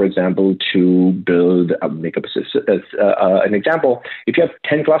use that, for example, to build, make up an example. If you have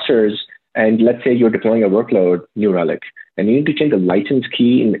 10 clusters, and let's say you're deploying a workload, New Relic, and you need to change the license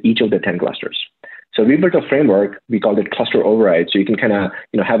key in each of the 10 clusters. So we built a framework, we called it cluster override. So you can kind of,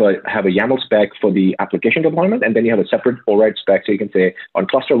 have a YAML spec for the application deployment, and then you have a separate override spec. So you can say on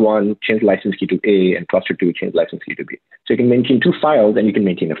cluster 1, change the license key to A, and cluster 2, change the license key to B. So you can maintain 2 files, and you can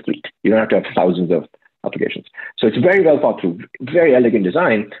maintain a fleet. You don't have to have thousands of applications. So it's very well thought through, very elegant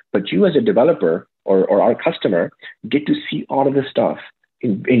design, but you as a developer or our customer get to see all of this stuff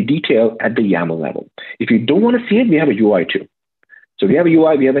in detail at the YAML level. If you don't want to see it, we have a UI too. So we have a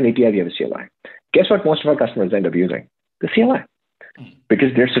UI, we have an API, we have a CLI. Guess what most of our customers end up using? The CLI,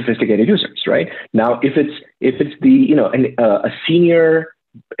 because they're sophisticated users, right? Now, if it's the, a senior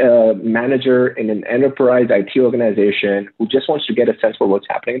manager in an enterprise IT organization who just wants to get a sense for what's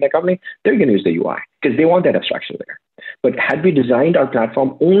happening in their company, they're going to use the UI because they want that abstraction layer. But had we designed our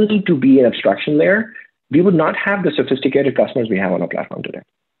platform only to be an abstraction layer, we would not have the sophisticated customers we have on our platform today.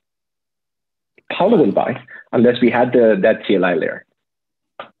 Paulo will buy unless we had that CLI layer.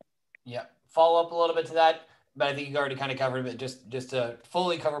 Yeah, follow up a little bit to that, but I think you already kind of covered it. Just to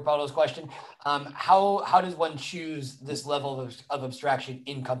fully cover Paulo's question, how does one choose this level of abstraction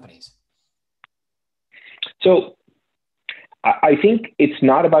in companies? So I think it's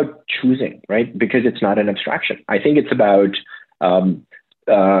not about choosing, right? Because it's not an abstraction. I think it's about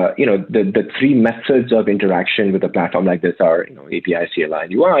the 3 methods of interaction with a platform like this are API, CLI,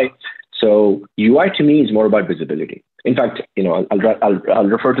 and UI. So UI to me is more about visibility. In fact, I'll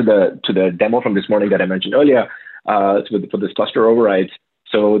refer to the demo from this morning that I mentioned earlier for this cluster overrides.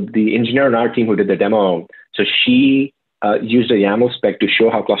 So the engineer on our team who did the demo, so she used a YAML spec to show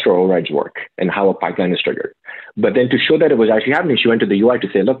how cluster overrides work and how a pipeline is triggered. But then to show that it was actually happening, she went to the UI to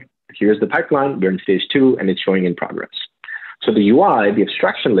say, look, here's the pipeline, we're in stage 2, and it's showing in progress. So the UI, the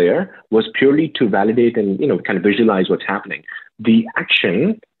abstraction layer, was purely to validate and kind of visualize what's happening. The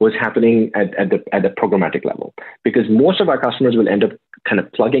action was happening at the programmatic level, because most of our customers will end up kind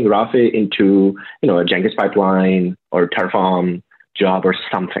of plugging Rafi into a Jenkins pipeline or Terraform job or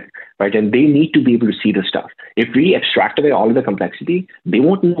something, right? And they need to be able to see the stuff. If we abstract away all of the complexity, they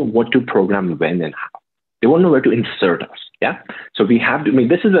won't know what to program when and how. They won't know where to insert us. Yeah. So we have to,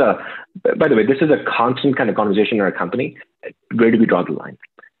 by the way, this is a constant kind of conversation in our company. Where do we draw the line?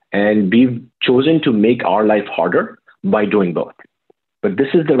 And we've chosen to make our life harder by doing both. But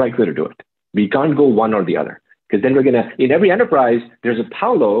this is the right way to do it. We can't go one or the other, because then we're going to, in every enterprise, there's a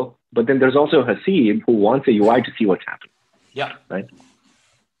Paolo, but then there's also Haseeb who wants a UI to see what's happening. Yeah. Right.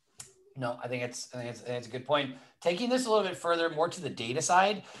 No, I think it's a good point. Taking this a little bit further, more to the data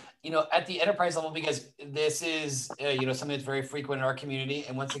side, at the enterprise level, because this is, something that's very frequent in our community.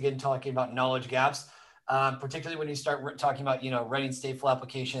 And once again, talking about knowledge gaps, particularly when you start talking about, running stateful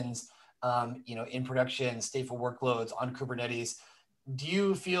applications, in production, stateful workloads on Kubernetes. Do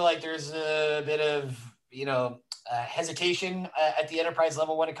you feel like there's a bit of, hesitation at the enterprise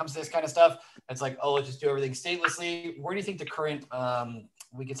level when it comes to this kind of stuff? It's like, oh, let's just do everything statelessly. Where do you think the current,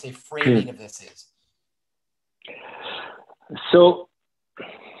 we could say, framing of this is? So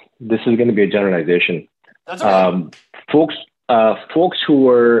this is going to be a generalization. That's okay. Folks who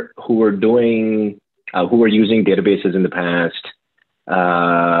were using databases in the past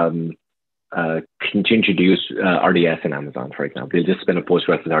continue to use RDS in Amazon, for example. They'll just spin a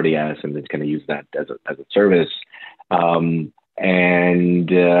Postgres with RDS and it's going to use that as a service. And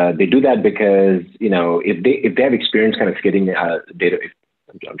they do that because if they have experience kind of getting data.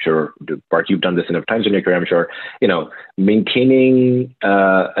 I'm sure, Bart, you've done this enough times in your career. I'm sure, maintaining,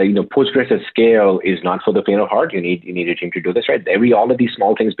 Postgres at scale is not for the faint of heart. You need a team to do this, right? All of these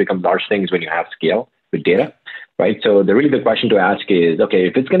small things become large things when you have scale with data, right? So the really good question to ask is, okay,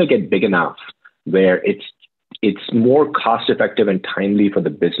 if it's going to get big enough where it's more cost effective and timely for the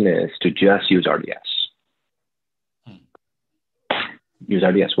business to just use RDS. Use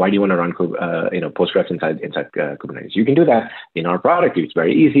RDS. Why do you want to run Postgres inside Kubernetes? You can do that in our product. It's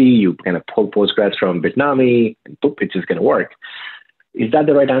very easy. You kind of pull Postgres from Bitnami, and boop, it's just going to work. Is that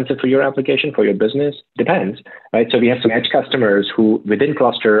the right answer for your application, for your business? Depends, right? So we have some edge customers who within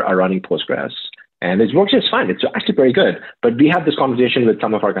cluster are running Postgres, and it works just fine. It's actually very good. But we have this conversation with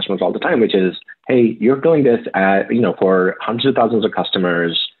some of our customers all the time, which is, hey, you're doing this for hundreds of thousands of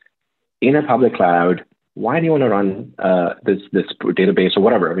customers in a public cloud. Why do you want to run this database or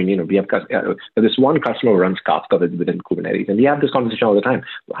whatever? I mean, we have this one customer who runs Kafka within Kubernetes, and we have this conversation all the time.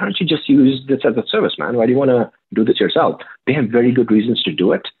 Why don't you just use this as a service, man? Why do you want to do this yourself? They have very good reasons to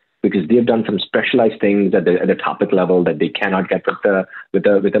do it because they've done some specialized things at the topic level that they cannot get with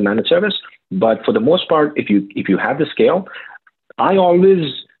the managed service. But for the most part, if you have the scale,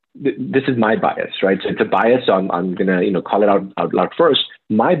 this is my bias, right? So it's a bias. So I'm gonna call it out loud first.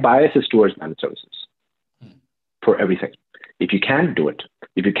 My bias is towards managed services. For everything. If you can, do it.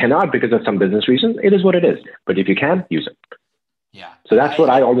 If you cannot, because of some business reason, it is what it is. But if you can, use it. Yeah. So that's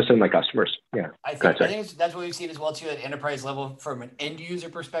what I always tell my customers. Yeah. I think that's what we've seen as well too at enterprise level from an end user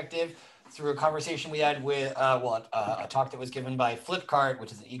perspective through a conversation we had with a talk that was given by Flipkart,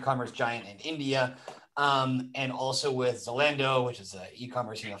 which is an e-commerce giant in India, and also with Zalando, which is an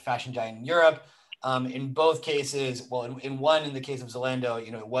e-commerce fashion giant in Europe. In both cases, in the case of Zalando,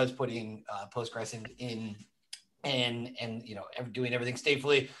 it was putting Postgres in and doing everything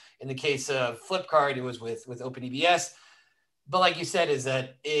statefully. In the case of Flipkart, it was with OpenEBS. But like you said, is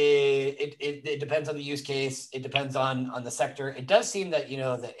that it depends on the use case. It depends on the sector. It does seem that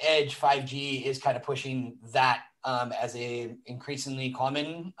the edge 5G is kind of pushing that as a increasingly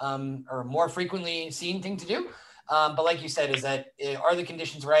common or more frequently seen thing to do. But like you said, is that are the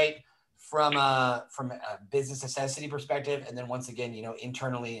conditions right from a business necessity perspective, and then once again,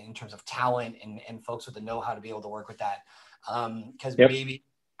 internally in terms of talent and folks with the know-how to be able to work with that. Because maybe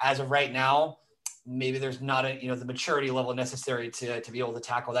as of right now, maybe there's not the maturity level necessary to be able to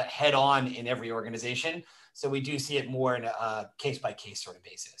tackle that head on in every organization. So we do see it more in a case by case sort of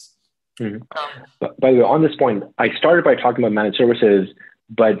basis. Mm-hmm. By the way, on this point, I started by talking about managed services,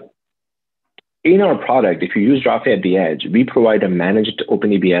 but in our product, if you use Rafi at the edge, we provide a managed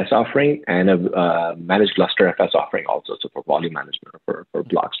OpenEBS offering and a managed ClusterFS offering also, so for volume management or for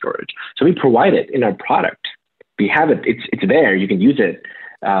block storage. So we provide it in our product. We have it. It's there. You can use it.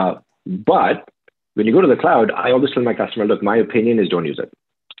 But when you go to the cloud, I always tell my customer, look, my opinion is don't use it.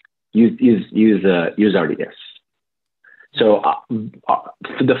 Use RDS. So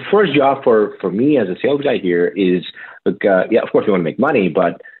the first job for me as a sales guy here is, look, of course we want to make money,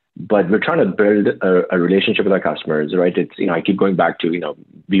 but but we're trying to build a relationship with our customers, right? It's, I keep going back to,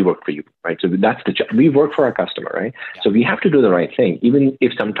 we work for you, right? So that's the job. We work for our customer, right? Yeah. So we have to do the right thing, even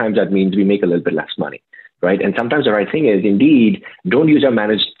if sometimes that means we make a little bit less money, right? And sometimes the right thing is, indeed, don't use our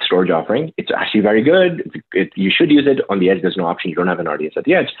managed storage offering. It's actually very good. You should use it. On the edge, there's no option. You don't have an RDS at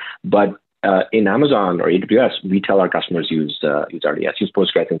the edge. But in Amazon or AWS, we tell our customers use RDS, use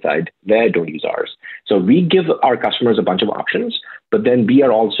Postgres inside there, don't use ours. So we give our customers a bunch of options, but then we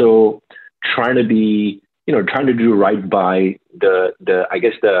are also trying to be, trying to do right by the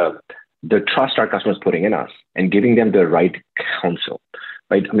trust our customers putting in us and giving them the right counsel.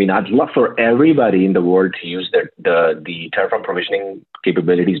 Right? I mean, I'd love for everybody in the world to use the Terraform provisioning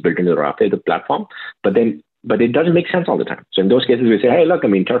capabilities built into the Raft, the platform, but it doesn't make sense all the time. So in those cases, we say, hey, look, I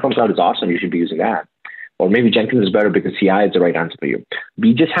mean, Terraform Cloud is awesome. You should be using that. Or maybe Jenkins is better because CI is the right answer for you.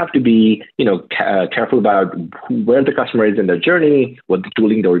 We just have to be, careful about where the customer is in their journey, what the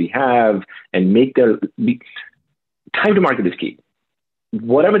tooling they already have, and make time to market is key.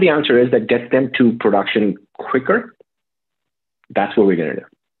 Whatever the answer is that gets them to production quicker, that's what we're going to do.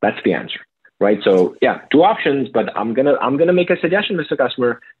 That's the answer, right? So yeah, 2 options, but I'm gonna make a suggestion, Mr.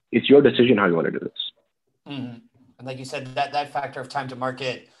 Customer. It's your decision how you want to do this. Mm-hmm. And like you said, that factor of time to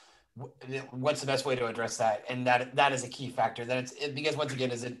market, what's the best way to address that? And that is a key factor. Because once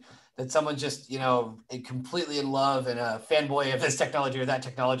again, is it that someone's just completely in love and a fanboy of this technology or that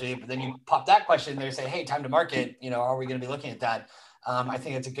technology, but then you pop that question, they say, hey, time to market. Are we going to be looking at that? I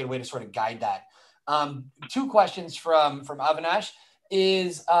think it's a good way to sort of guide that. 2 questions from Avinash.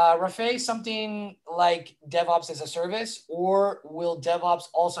 Is Rafe something like DevOps as a service, or will DevOps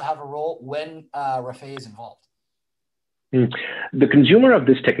also have a role when Rafe is involved? The consumer of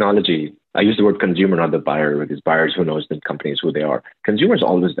this technology, I use the word consumer, not the buyer, because buyers who knows the companies who they are. Consumer is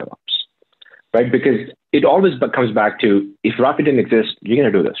always DevOps, right? Because it always comes back to, if Rafe didn't exist, you're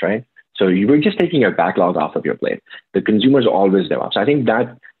going to do this, right? So you were just taking your backlog off of your plate. The consumer is always DevOps. I think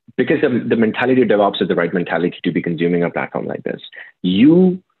that because the mentality of DevOps is the right mentality to be consuming a platform like this.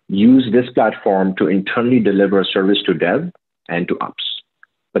 You use this platform to internally deliver a service to dev and to ops.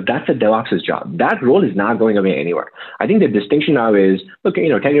 But that's a DevOps' job. That role is not going away anywhere. I think the distinction now is, look, 10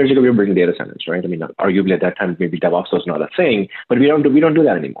 years ago, we were building data centers, right? I mean, arguably at that time, maybe DevOps was not a thing, but we don't do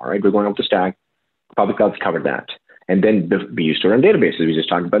that anymore, right? We're going up the stack. Public clouds covered that. And then we used to run databases. We just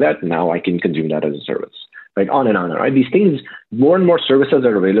talked about that. Now I can consume that as a service. Right, on and on, right? These things, more and more services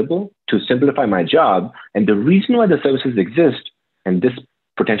are available to simplify my job. And the reason why the services exist, and this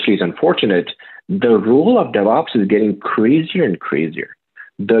potentially is unfortunate, the role of DevOps is getting crazier and crazier.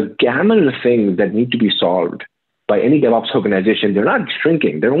 The gamut of things that need to be solved by any DevOps organization, they're not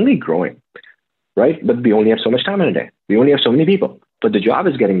shrinking, they're only growing, right? But we only have so much time in a day. We only have so many people. But the job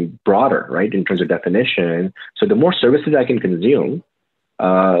is getting broader, right, in terms of definition. So the more services I can consume,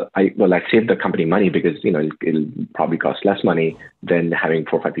 I save the company money because it'll probably cost less money than having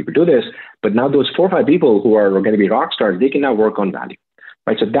 4 or 5 people do this. But now those 4 or 5 people who are going to be rock stars, they can now work on value,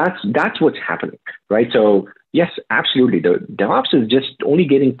 right? So that's what's happening, right? So yes, absolutely, the DevOps is just only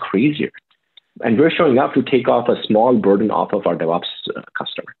getting crazier, and we're showing up to take off a small burden off of our DevOps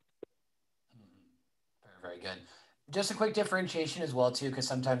customer. Very, very good. Just a quick differentiation as well too, because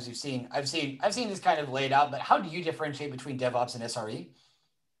sometimes I've seen this kind of laid out. But how do you differentiate between DevOps and SRE?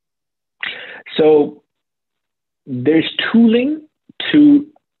 So there's tooling to,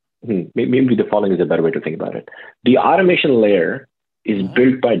 maybe the following is a better way to think about it. The automation layer is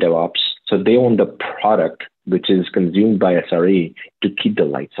built by DevOps. So they own the product, which is consumed by SRE to keep the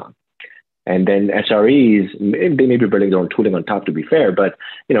lights on. And then SREs, they may be building their own tooling on top, to be fair, but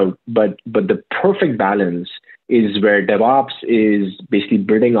the perfect balance is where DevOps is basically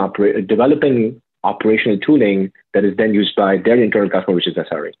developing operational tooling that is then used by their internal customer, which is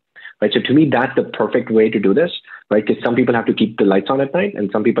SRE. Right. So to me, that's the perfect way to do this, right? Because some people have to keep the lights on at night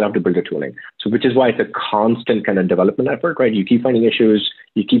and some people have to build the tooling. So which is why it's a constant kind of development effort, right? You keep finding issues,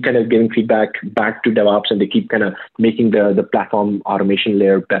 you keep kind of giving feedback back to DevOps, and they keep kind of making the platform automation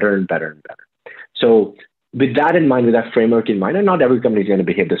layer better and better and better. So with that in mind, with that framework in mind, and not every company is going to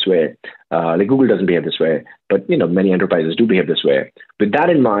behave this way. Like Google doesn't behave this way, but many enterprises do behave this way. With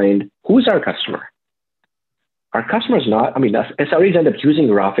that in mind, who's our customer? Our customers SREs end up using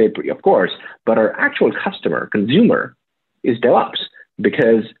Rafe, of course, but our actual customer, consumer, is DevOps,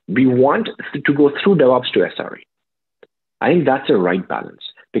 because we want to go through DevOps to SRE. I think that's a right balance,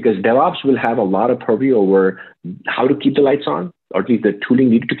 because DevOps will have a lot of purview over how to keep the lights on, or at least the tooling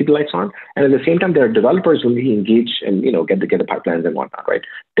needed to keep the lights on. And at the same time, there are developers who really engage and get the pipelines and whatnot, right?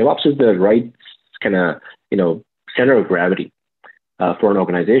 DevOps is the right kind of center of gravity for an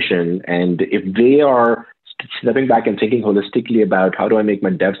organization, and if they are stepping back and thinking holistically about how do I make my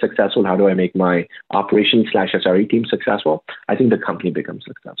dev successful? How do I make my operations / SRE team successful? I think the company becomes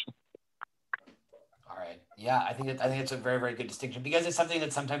successful. All right. Yeah, I think it's a very, very good distinction, because it's something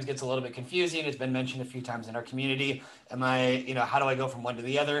that sometimes gets a little bit confusing. It's been mentioned a few times in our community. How do I go from one to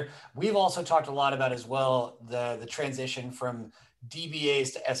the other? We've also talked a lot about as well the transition from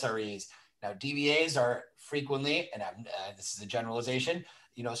DBAs to SREs. Now, DBAs are frequently, and this is a generalization,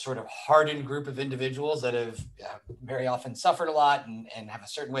 sort of hardened group of individuals that have very often suffered a lot and have a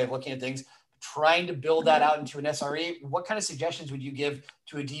certain way of looking at things. Trying to build that out into an SRE, what kind of suggestions would you give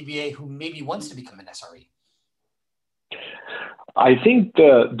to a DBA who maybe wants to become an SRE? I think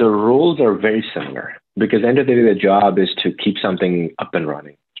the roles are very similar, because at the end of the day, the job is to keep something up and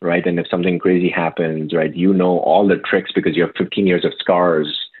running, right? And if something crazy happens, right, all the tricks because you have 15 years of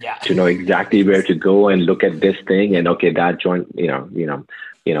scars to know exactly where to go and look at this thing and okay, that joint,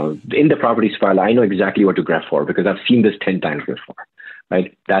 in the properties file, I know exactly what to graph for because I've seen this 10 times before,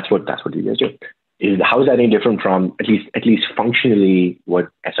 right? That's what you guys do. How is that any different from at least functionally what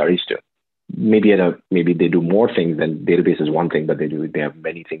SREs do? Maybe they do more things than database is one thing, but they have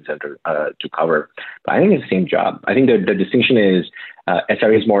many things to cover. But I think it's the same job. I think the distinction is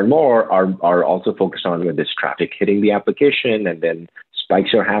SREs more and more are also focused on when there's traffic hitting the application and then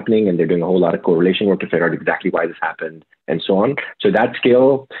spikes are happening, and they're doing a whole lot of correlation work to figure out exactly why this happened and so on. So that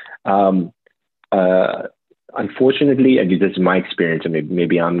skill, unfortunately, and this is my experience, and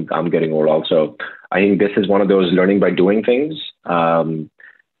maybe I'm getting old also. I think this is one of those learning by doing things.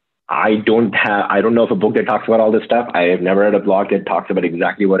 I don't know of a book that talks about all this stuff. I have never read a blog that talks about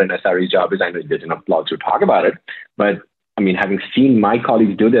exactly what an SRE job is. I know there's enough blogs to talk about it, but I mean, having seen my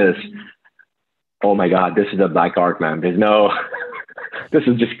colleagues do this, oh my God, this is a black art, man. This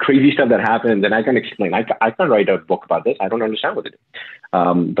is just crazy stuff that happens, and I can explain. I can't write a book about this. I don't understand what it is.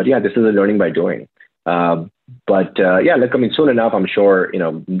 But yeah, this is a learning by doing. Soon enough, I'm sure,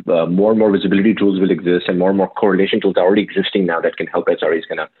 more and more visibility tools will exist, and more correlation tools are already existing now that can help SREs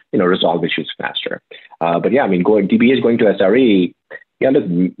kind of, resolve issues faster. DBA is going to SRE. Yeah, look,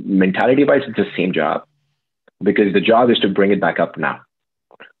 mentality wise, it's the same job, because the job is to bring it back up now.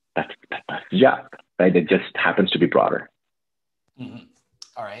 That's the job, right? It just happens to be broader. Mm-hmm.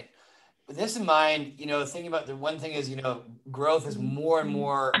 All right. With this in mind, thinking about the one thing is, growth as more and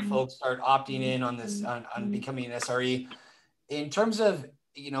more folks start opting in on this, on becoming an SRE. In terms of,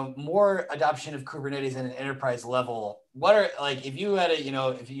 more adoption of Kubernetes at an enterprise level, what are, like, if you had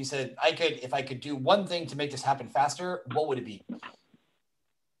if you said, if I could do one thing to make this happen faster, what would it be?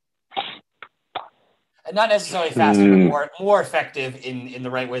 And not necessarily faster, but more effective in the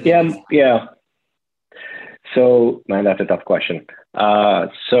right way. Yeah. So, man, that's a tough question.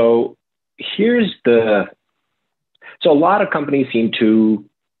 So a lot of companies seem to,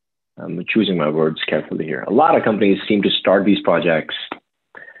 I'm choosing my words carefully here. A lot of companies seem to start these projects,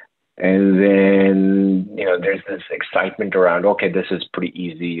 and then, there's this excitement around, okay, this is pretty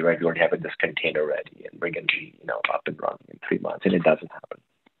easy, right? We already have this container ready and we're going to be, up and running in 3 months, and it doesn't happen.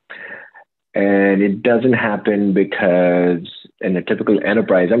 And it doesn't happen because in a typical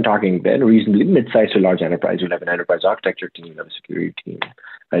enterprise, I'm talking then reasonably mid-sized to large enterprise, you'll have an enterprise architecture team, you'll have a security team,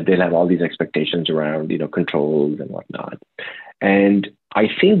 right? They'll have all these expectations around, controls and whatnot. And I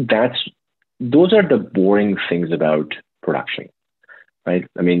think those are the boring things about production, right?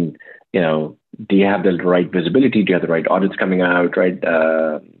 I mean, do you have the right visibility? Do you have the right audits coming out, right?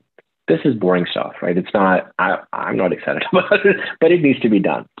 This is boring stuff, right? It's not, I'm not excited about it, but it needs to be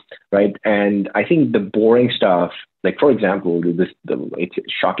done, right? And I think the boring stuff, like, for example, it's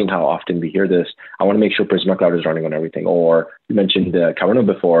shocking how often we hear this. I want to make sure Prisma Cloud is running on everything. Or you mentioned Kavanaugh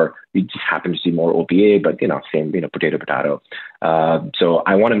before, we just happen to see more OPA, but, same, potato. So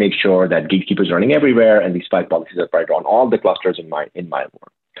I want to make sure that Gatekeeper is running everywhere, and these 5 policies are right on all the clusters in my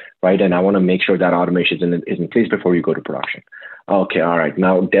work, right? And I want to make sure that automation is in place before you go to production. Okay, all right.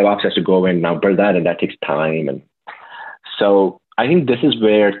 Now DevOps has to go in, now build that, and that takes time. And so I think this is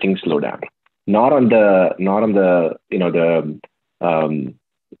where things slow down. Not on the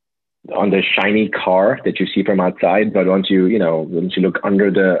shiny car that you see from outside, but once you look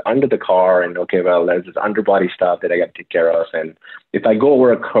under the car and okay, well, there's this underbody stuff that I got to take care of, and if I go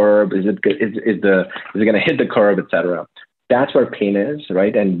over a curb, is it going to hit the curb, etc. That's where pain is,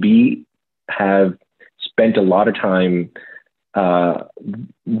 right? And we have spent a lot of time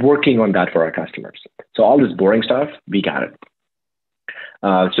working on that for our customers. So all this boring stuff, we got it.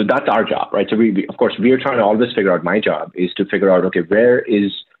 So that's our job, right? So we of course, we are trying to always figure out, my job is to figure out, okay, where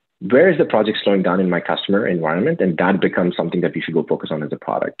is the project slowing down in my customer environment? And that becomes something that we should go focus on as a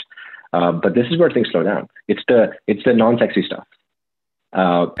product. But this is where things slow down. It's the non-sexy stuff,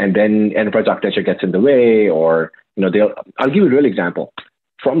 and then enterprise architecture gets in the way, or I'll give you a real example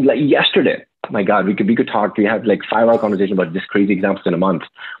from like yesterday. My God, we could talk. We have like 5 hour conversation about just crazy examples in a month.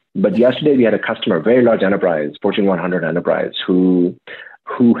 But yesterday we had a customer, very large enterprise, Fortune 100 enterprise, who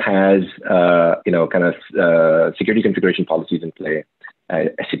has security configuration policies in play,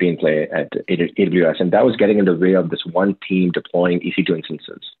 SCP in play at AWS, and that was getting in the way of this one team deploying EC2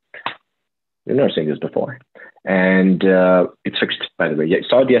 instances. We've never seen this before. And it's fixed, by the way. Yeah,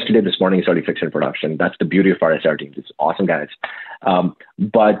 saw it yesterday. This morning, it's already fixed in production. That's the beauty of our SR teams. It's awesome guys.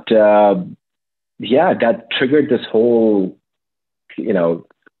 That triggered this whole,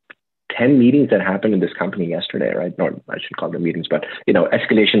 10 meetings that happened in this company yesterday, right? No, I should call them meetings, but,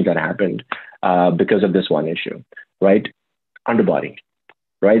 escalations that happened because of this one issue, right? Underbody,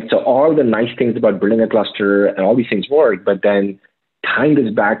 right? So all the nice things about building a cluster and all these things work, but then tying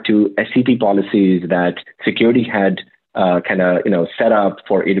this back to SCP policies that security had set up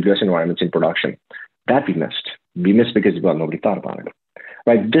for AWS environments in production. That we missed. We missed because, well, nobody thought about it,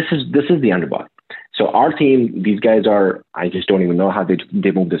 right? This is the underbody. So our team, these guys are, I just don't even know how they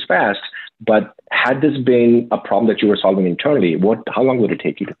move this fast, but had this been a problem that you were solving internally, how long would it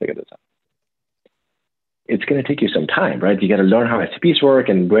take you to figure this out? It's going to take you some time, right? You got to learn how SCPs work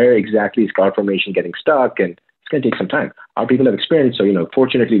and where exactly is CloudFormation getting stuck, and it's going to take some time. Our people have experience, so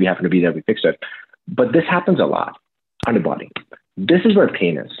fortunately we happen to be there, we fixed it. But this happens a lot, underbody. This is where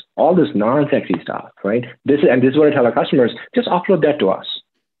pain is. All this non-sexy stuff, right? This is what I tell our customers, just offload that to us.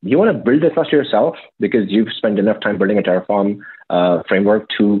 You want to build the cluster yourself because you've spent enough time building a Terraform framework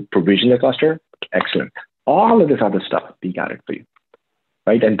to provision the cluster? Excellent. All of this other stuff, we got it for you,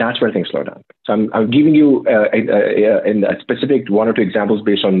 right? And that's where things slow down. So I'm giving you in a specific 1 or 2 examples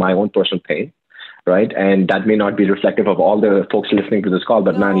based on my own personal pain, right? And that may not be reflective of all the folks listening to this call,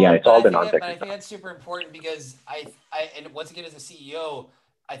 but it's all the non-sexy stuff. I think that's super important because and once again, as a CEO,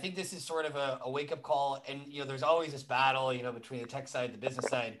 I think this is sort of a wake-up call, and there's always this battle, between the tech side and the business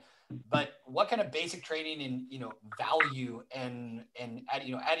side. But what kind of basic training in value and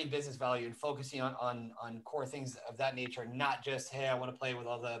adding business value and focusing on core things of that nature, not just, hey, I want to play with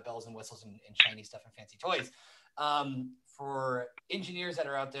all the bells and whistles and shiny stuff and fancy toys. For engineers that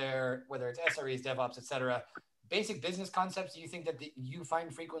are out there, whether it's SREs, DevOps, et cetera, basic business concepts, do you think that you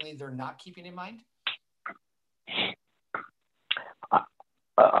find frequently they're not keeping in mind?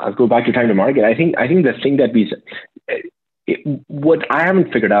 I'll go back to time to market. I think the thing that what I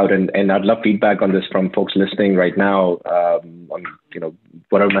haven't figured out, and I'd love feedback on this from folks listening right now, on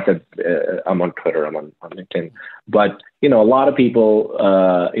whatever method. I'm on Twitter, I'm on LinkedIn, but a lot of people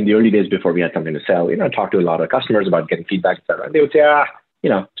in the early days before we had something to sell, talk to a lot of customers about getting feedback, et cetera. They would say,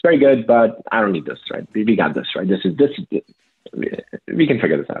 it's very good, but I don't need this, right? We got this, right? This we can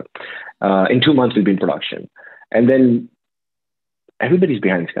figure this out. In 2 months we'll be in production, and then everybody's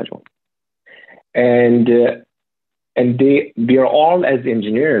behind schedule, and we are all, as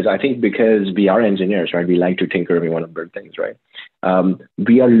engineers, I think because we are engineers, right? We like to tinker, we want to build things, right?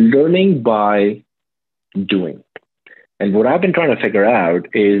 We are learning by doing. And what I've been trying to figure out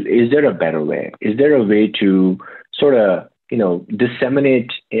is there a better way? Is there a way to sort of,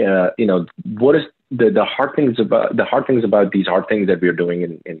 disseminate, what is the hard things about these hard things that we're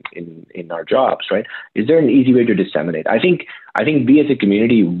doing in our jobs, right? Is there an easy way to disseminate? I think we as a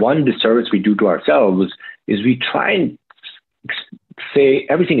community, one disservice we do to ourselves is we try and say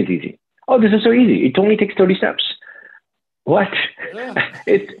everything is easy. Oh, this is so easy. It only takes 30 steps. What? Yeah.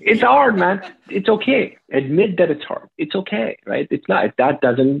 It's hard, man. It's okay. Admit that it's hard. It's okay, right? It's not. That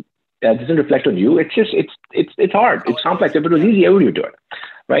doesn't reflect on you. It's just it's hard. It's complex. If it was easy, everybody would do it,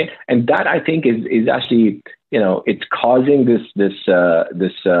 right? And that, I think, is actually, it's causing this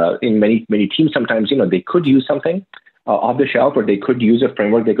in many teams. Sometimes, they could use something off the shelf, or they could use a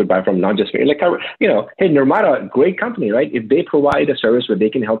framework they could buy from, not just, like, hey, Nirmata, great company, right? If they provide a service where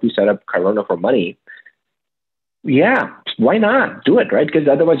they can help you set up Kyrona for money, yeah, why not do it, right? Because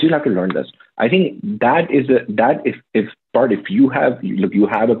otherwise you'll have to learn this. I think that is if you have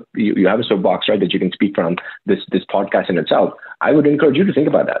a soapbox, right, that you can speak from this podcast in itself, I would encourage you to think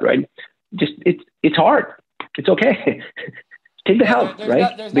about that, right? Just it's hard. It's okay. Take the help,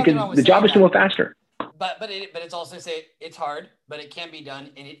 right? Because the job is to move faster. But it's also to say it's hard, but it can be done,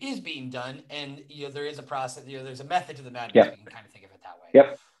 and it is being done, and there is a process. There's a method to the madness. Yep. You can kind of think of it that way.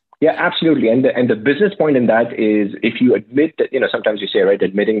 Yep. Yeah, absolutely. And the business point in that is, if you admit that, sometimes you say, right,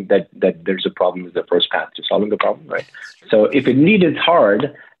 admitting that there's a problem is the first path to solving the problem, right? So if indeed it's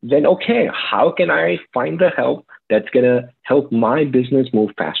hard, then okay, how can I find the help that's going to help my business move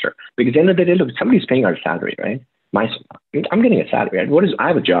faster? Because at the end of the day, look, somebody's paying our salary, right? My, I'm getting a salary. Right? I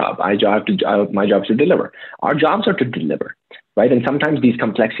have a job. My job is to deliver. Our jobs are to deliver, right? And sometimes these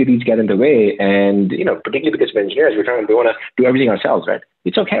complexities get in the way. And, particularly because we're engineers, we want to do everything ourselves, right?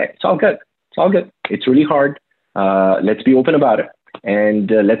 It's okay. It's all good. It's all good. It's really hard. Let's be open about it. And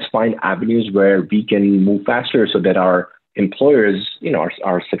let's find avenues where we can move faster so that our employers,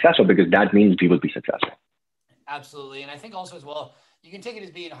 are successful, because that means we will be successful. Absolutely. And I think also as well, you can take it as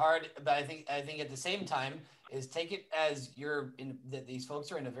being hard, but I think at the same time is take it as you're in that these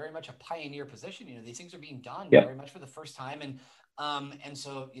folks are in a very much a pioneer position. These things are being done Yeah. very much for the first time. And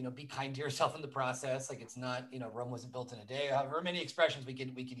so, be kind to yourself in the process. Like it's not, Rome wasn't built in a day, however many expressions we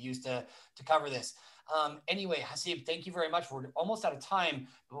could use to cover this. Anyway, Haseeb, thank you very much. We're almost out of time.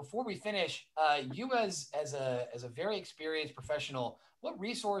 But before we finish, you as a very experienced professional, what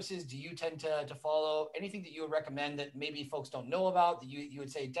resources do you tend to follow? Anything that you would recommend that maybe folks don't know about that you would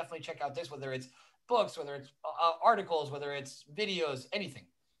say, definitely check out this, whether it's books, whether it's articles, whether it's videos, anything?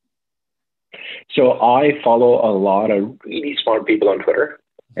 So I follow a lot of really smart people on Twitter.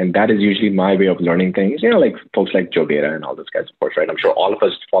 And that is usually my way of learning things, like folks like Joe Beta and all those guys, of course, right? I'm sure all of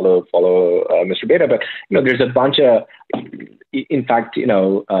us follow Mr. Beta, but, there's a bunch of, in fact,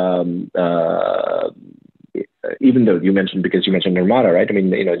 even though because you mentioned Nirmata, right? I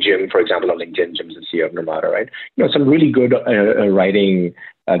mean, Jim, for example, on LinkedIn, Jim's the CEO of Nirmata, right? Some really good writing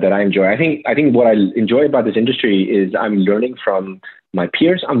that I enjoy. I think what I enjoy about this industry is I'm learning from my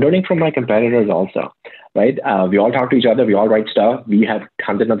peers. I'm learning from my competitors also, right? We all talk to each other. We all write stuff. We have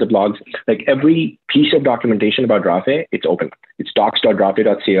tons and tons of blogs. Like every piece of documentation about Drafe, it's open. It's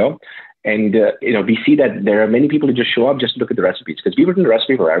docs.drafe.co. And, we see that there are many people who just show up just to look at the recipes, because we've written a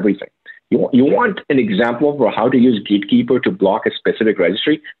recipe for everything. You want an example for how to use Gatekeeper to block a specific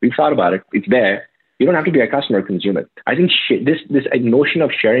registry? We've thought about it. It's there. You don't have to be a customer to consume it. I think this notion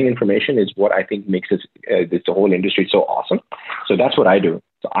of sharing information is what I think makes this whole industry so awesome. So that's what I do.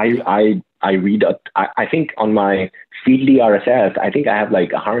 So I read. I think on my Feedly RSS, I think I have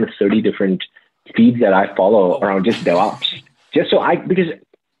like 130 different feeds that I follow around just DevOps. Because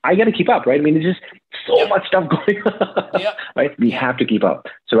I got to keep up, right? I mean, there's just so much stuff going on, right? We have to keep up.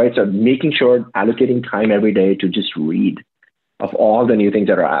 So making sure allocating time every day to just read of all the new things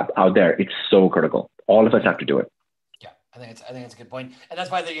that are out there, it's so critical. All of us have to do it. Yeah, I think it's a good point. And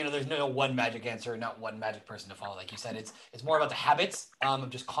that's why there's no one magic answer, not one magic person to follow. Like you said, it's more about the habits of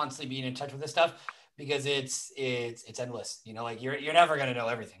just constantly being in touch with this stuff, because it's endless. Like you're never going to know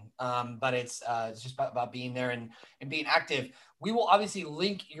everything. But it's just about being there and being active. We will obviously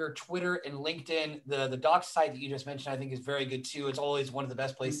link your Twitter and LinkedIn. The docs site that you just mentioned, I think, is very good too. It's always one of the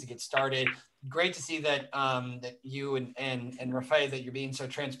best places to get started. Great to see that that you and Rafay, that you're being so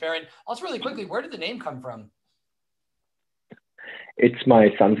transparent. Also, really quickly, where did the name come from? It's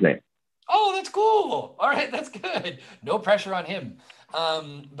my son's name. Oh, that's cool. All right, that's good. No pressure on him.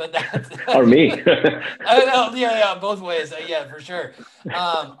 But that's or me. yeah, both ways. Yeah, for sure.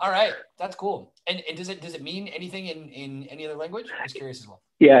 All right, that's cool. And does it mean anything in any other language? I'm just curious as well.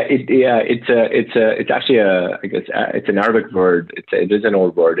 Yeah, it's actually I guess it's an Arabic word. It is an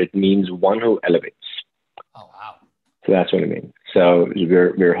old word. It means one who elevates. Oh wow. So that's what it means. So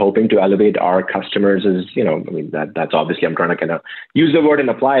we're hoping to elevate our customers as, that's obviously, I'm trying to kind of use the word and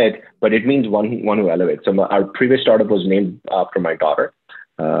apply it, but it means one who elevates. So our previous startup was named after my daughter.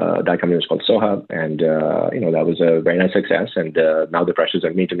 That company was called Soha, and that was a very nice success. And now the pressure's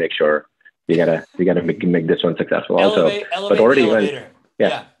on me to make sure we gotta make this one successful elevate but already, the elevator.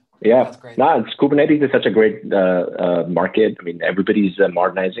 Yeah. That's great. Kubernetes is such a great market. I mean, everybody's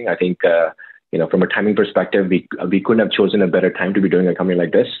modernizing. I think. From a timing perspective, we couldn't have chosen a better time to be doing a company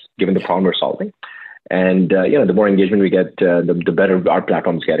like this, given the problem we're solving. And the more engagement we get, the better our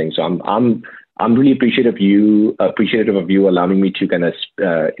platform's getting. So I'm really appreciative of you allowing me to kind of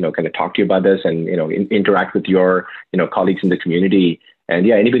talk to you about this and interact with your colleagues in the community. And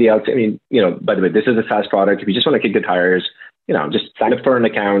anybody else. I mean, by the way, this is a SaaS product. If you just want to kick the tires, just sign up for an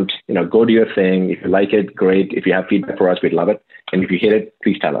account. Go do your thing. If you like it, great. If you have feedback for us, we'd love it. And if you hate it,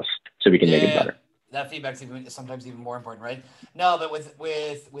 please tell us, so we can make it better. That feedback's sometimes even more important, right? No, but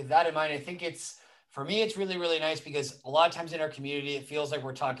with that in mind, I think for me, it's really, really nice, because a lot of times in our community, it feels like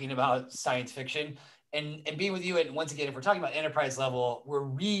we're talking about science fiction. And being with you, and once again, if we're talking about enterprise level, we're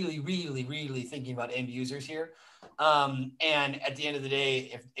really, really, really thinking about end users here. And at the end of the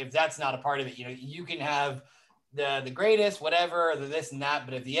day, if that's not a part of it, you can have the greatest, whatever, the this and that.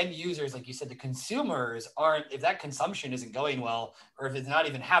 But if the end users, like you said, the consumers if that consumption isn't going well, or if it's not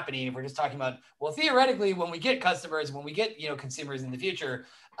even happening, if we're just talking about, well, theoretically, when we get customers, when we get, consumers in the future.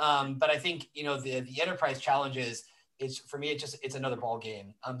 But I think, the enterprise challenges it's for me, it's another ball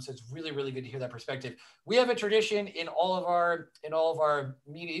game. So it's really, really good to hear that perspective. We have a tradition in all of our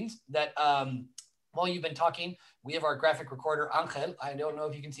meetings that while you've been talking, we have our graphic recorder, Angel. I don't know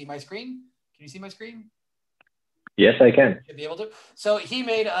if you can see my screen. Can you see my screen? Yes, I can. Should be able to. So he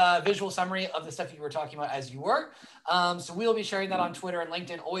made a visual summary of the stuff you were talking about as you were. So we'll be sharing that on Twitter and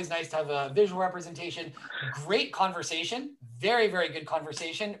LinkedIn. Always nice to have a visual representation. Great conversation. Very, very good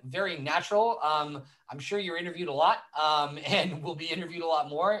conversation. Very natural. I'm sure you're interviewed a lot and will be interviewed a lot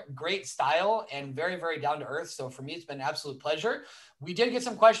more. Great style and very, very down to earth. So for me, it's been an absolute pleasure. We did get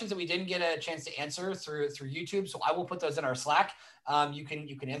some questions that we didn't get a chance to answer through YouTube. So I will put those in our Slack. You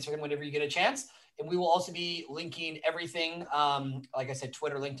can answer them whenever you get a chance. And we will also be linking everything, like I said,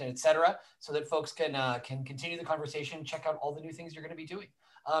 Twitter, LinkedIn, etc., so that folks can continue the conversation, check out all the new things you're going to be doing.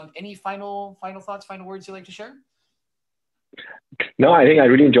 Any final thoughts, final words you'd like to share? No, I think I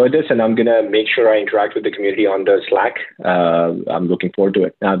really enjoyed this, and I'm going to make sure I interact with the community on the Slack. I'm looking forward to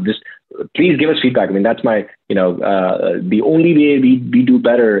it. Just please give us feedback. I mean, that's my, the only way we do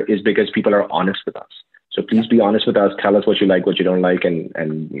better is because people are honest with us. So please be honest with us. Tell us what you like, what you don't like,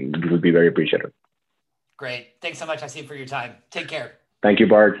 and we will be very appreciative. Great. Thanks so much, Haseeb, for your time. Take care. Thank you,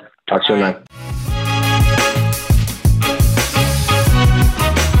 Bart. Talk soon, man.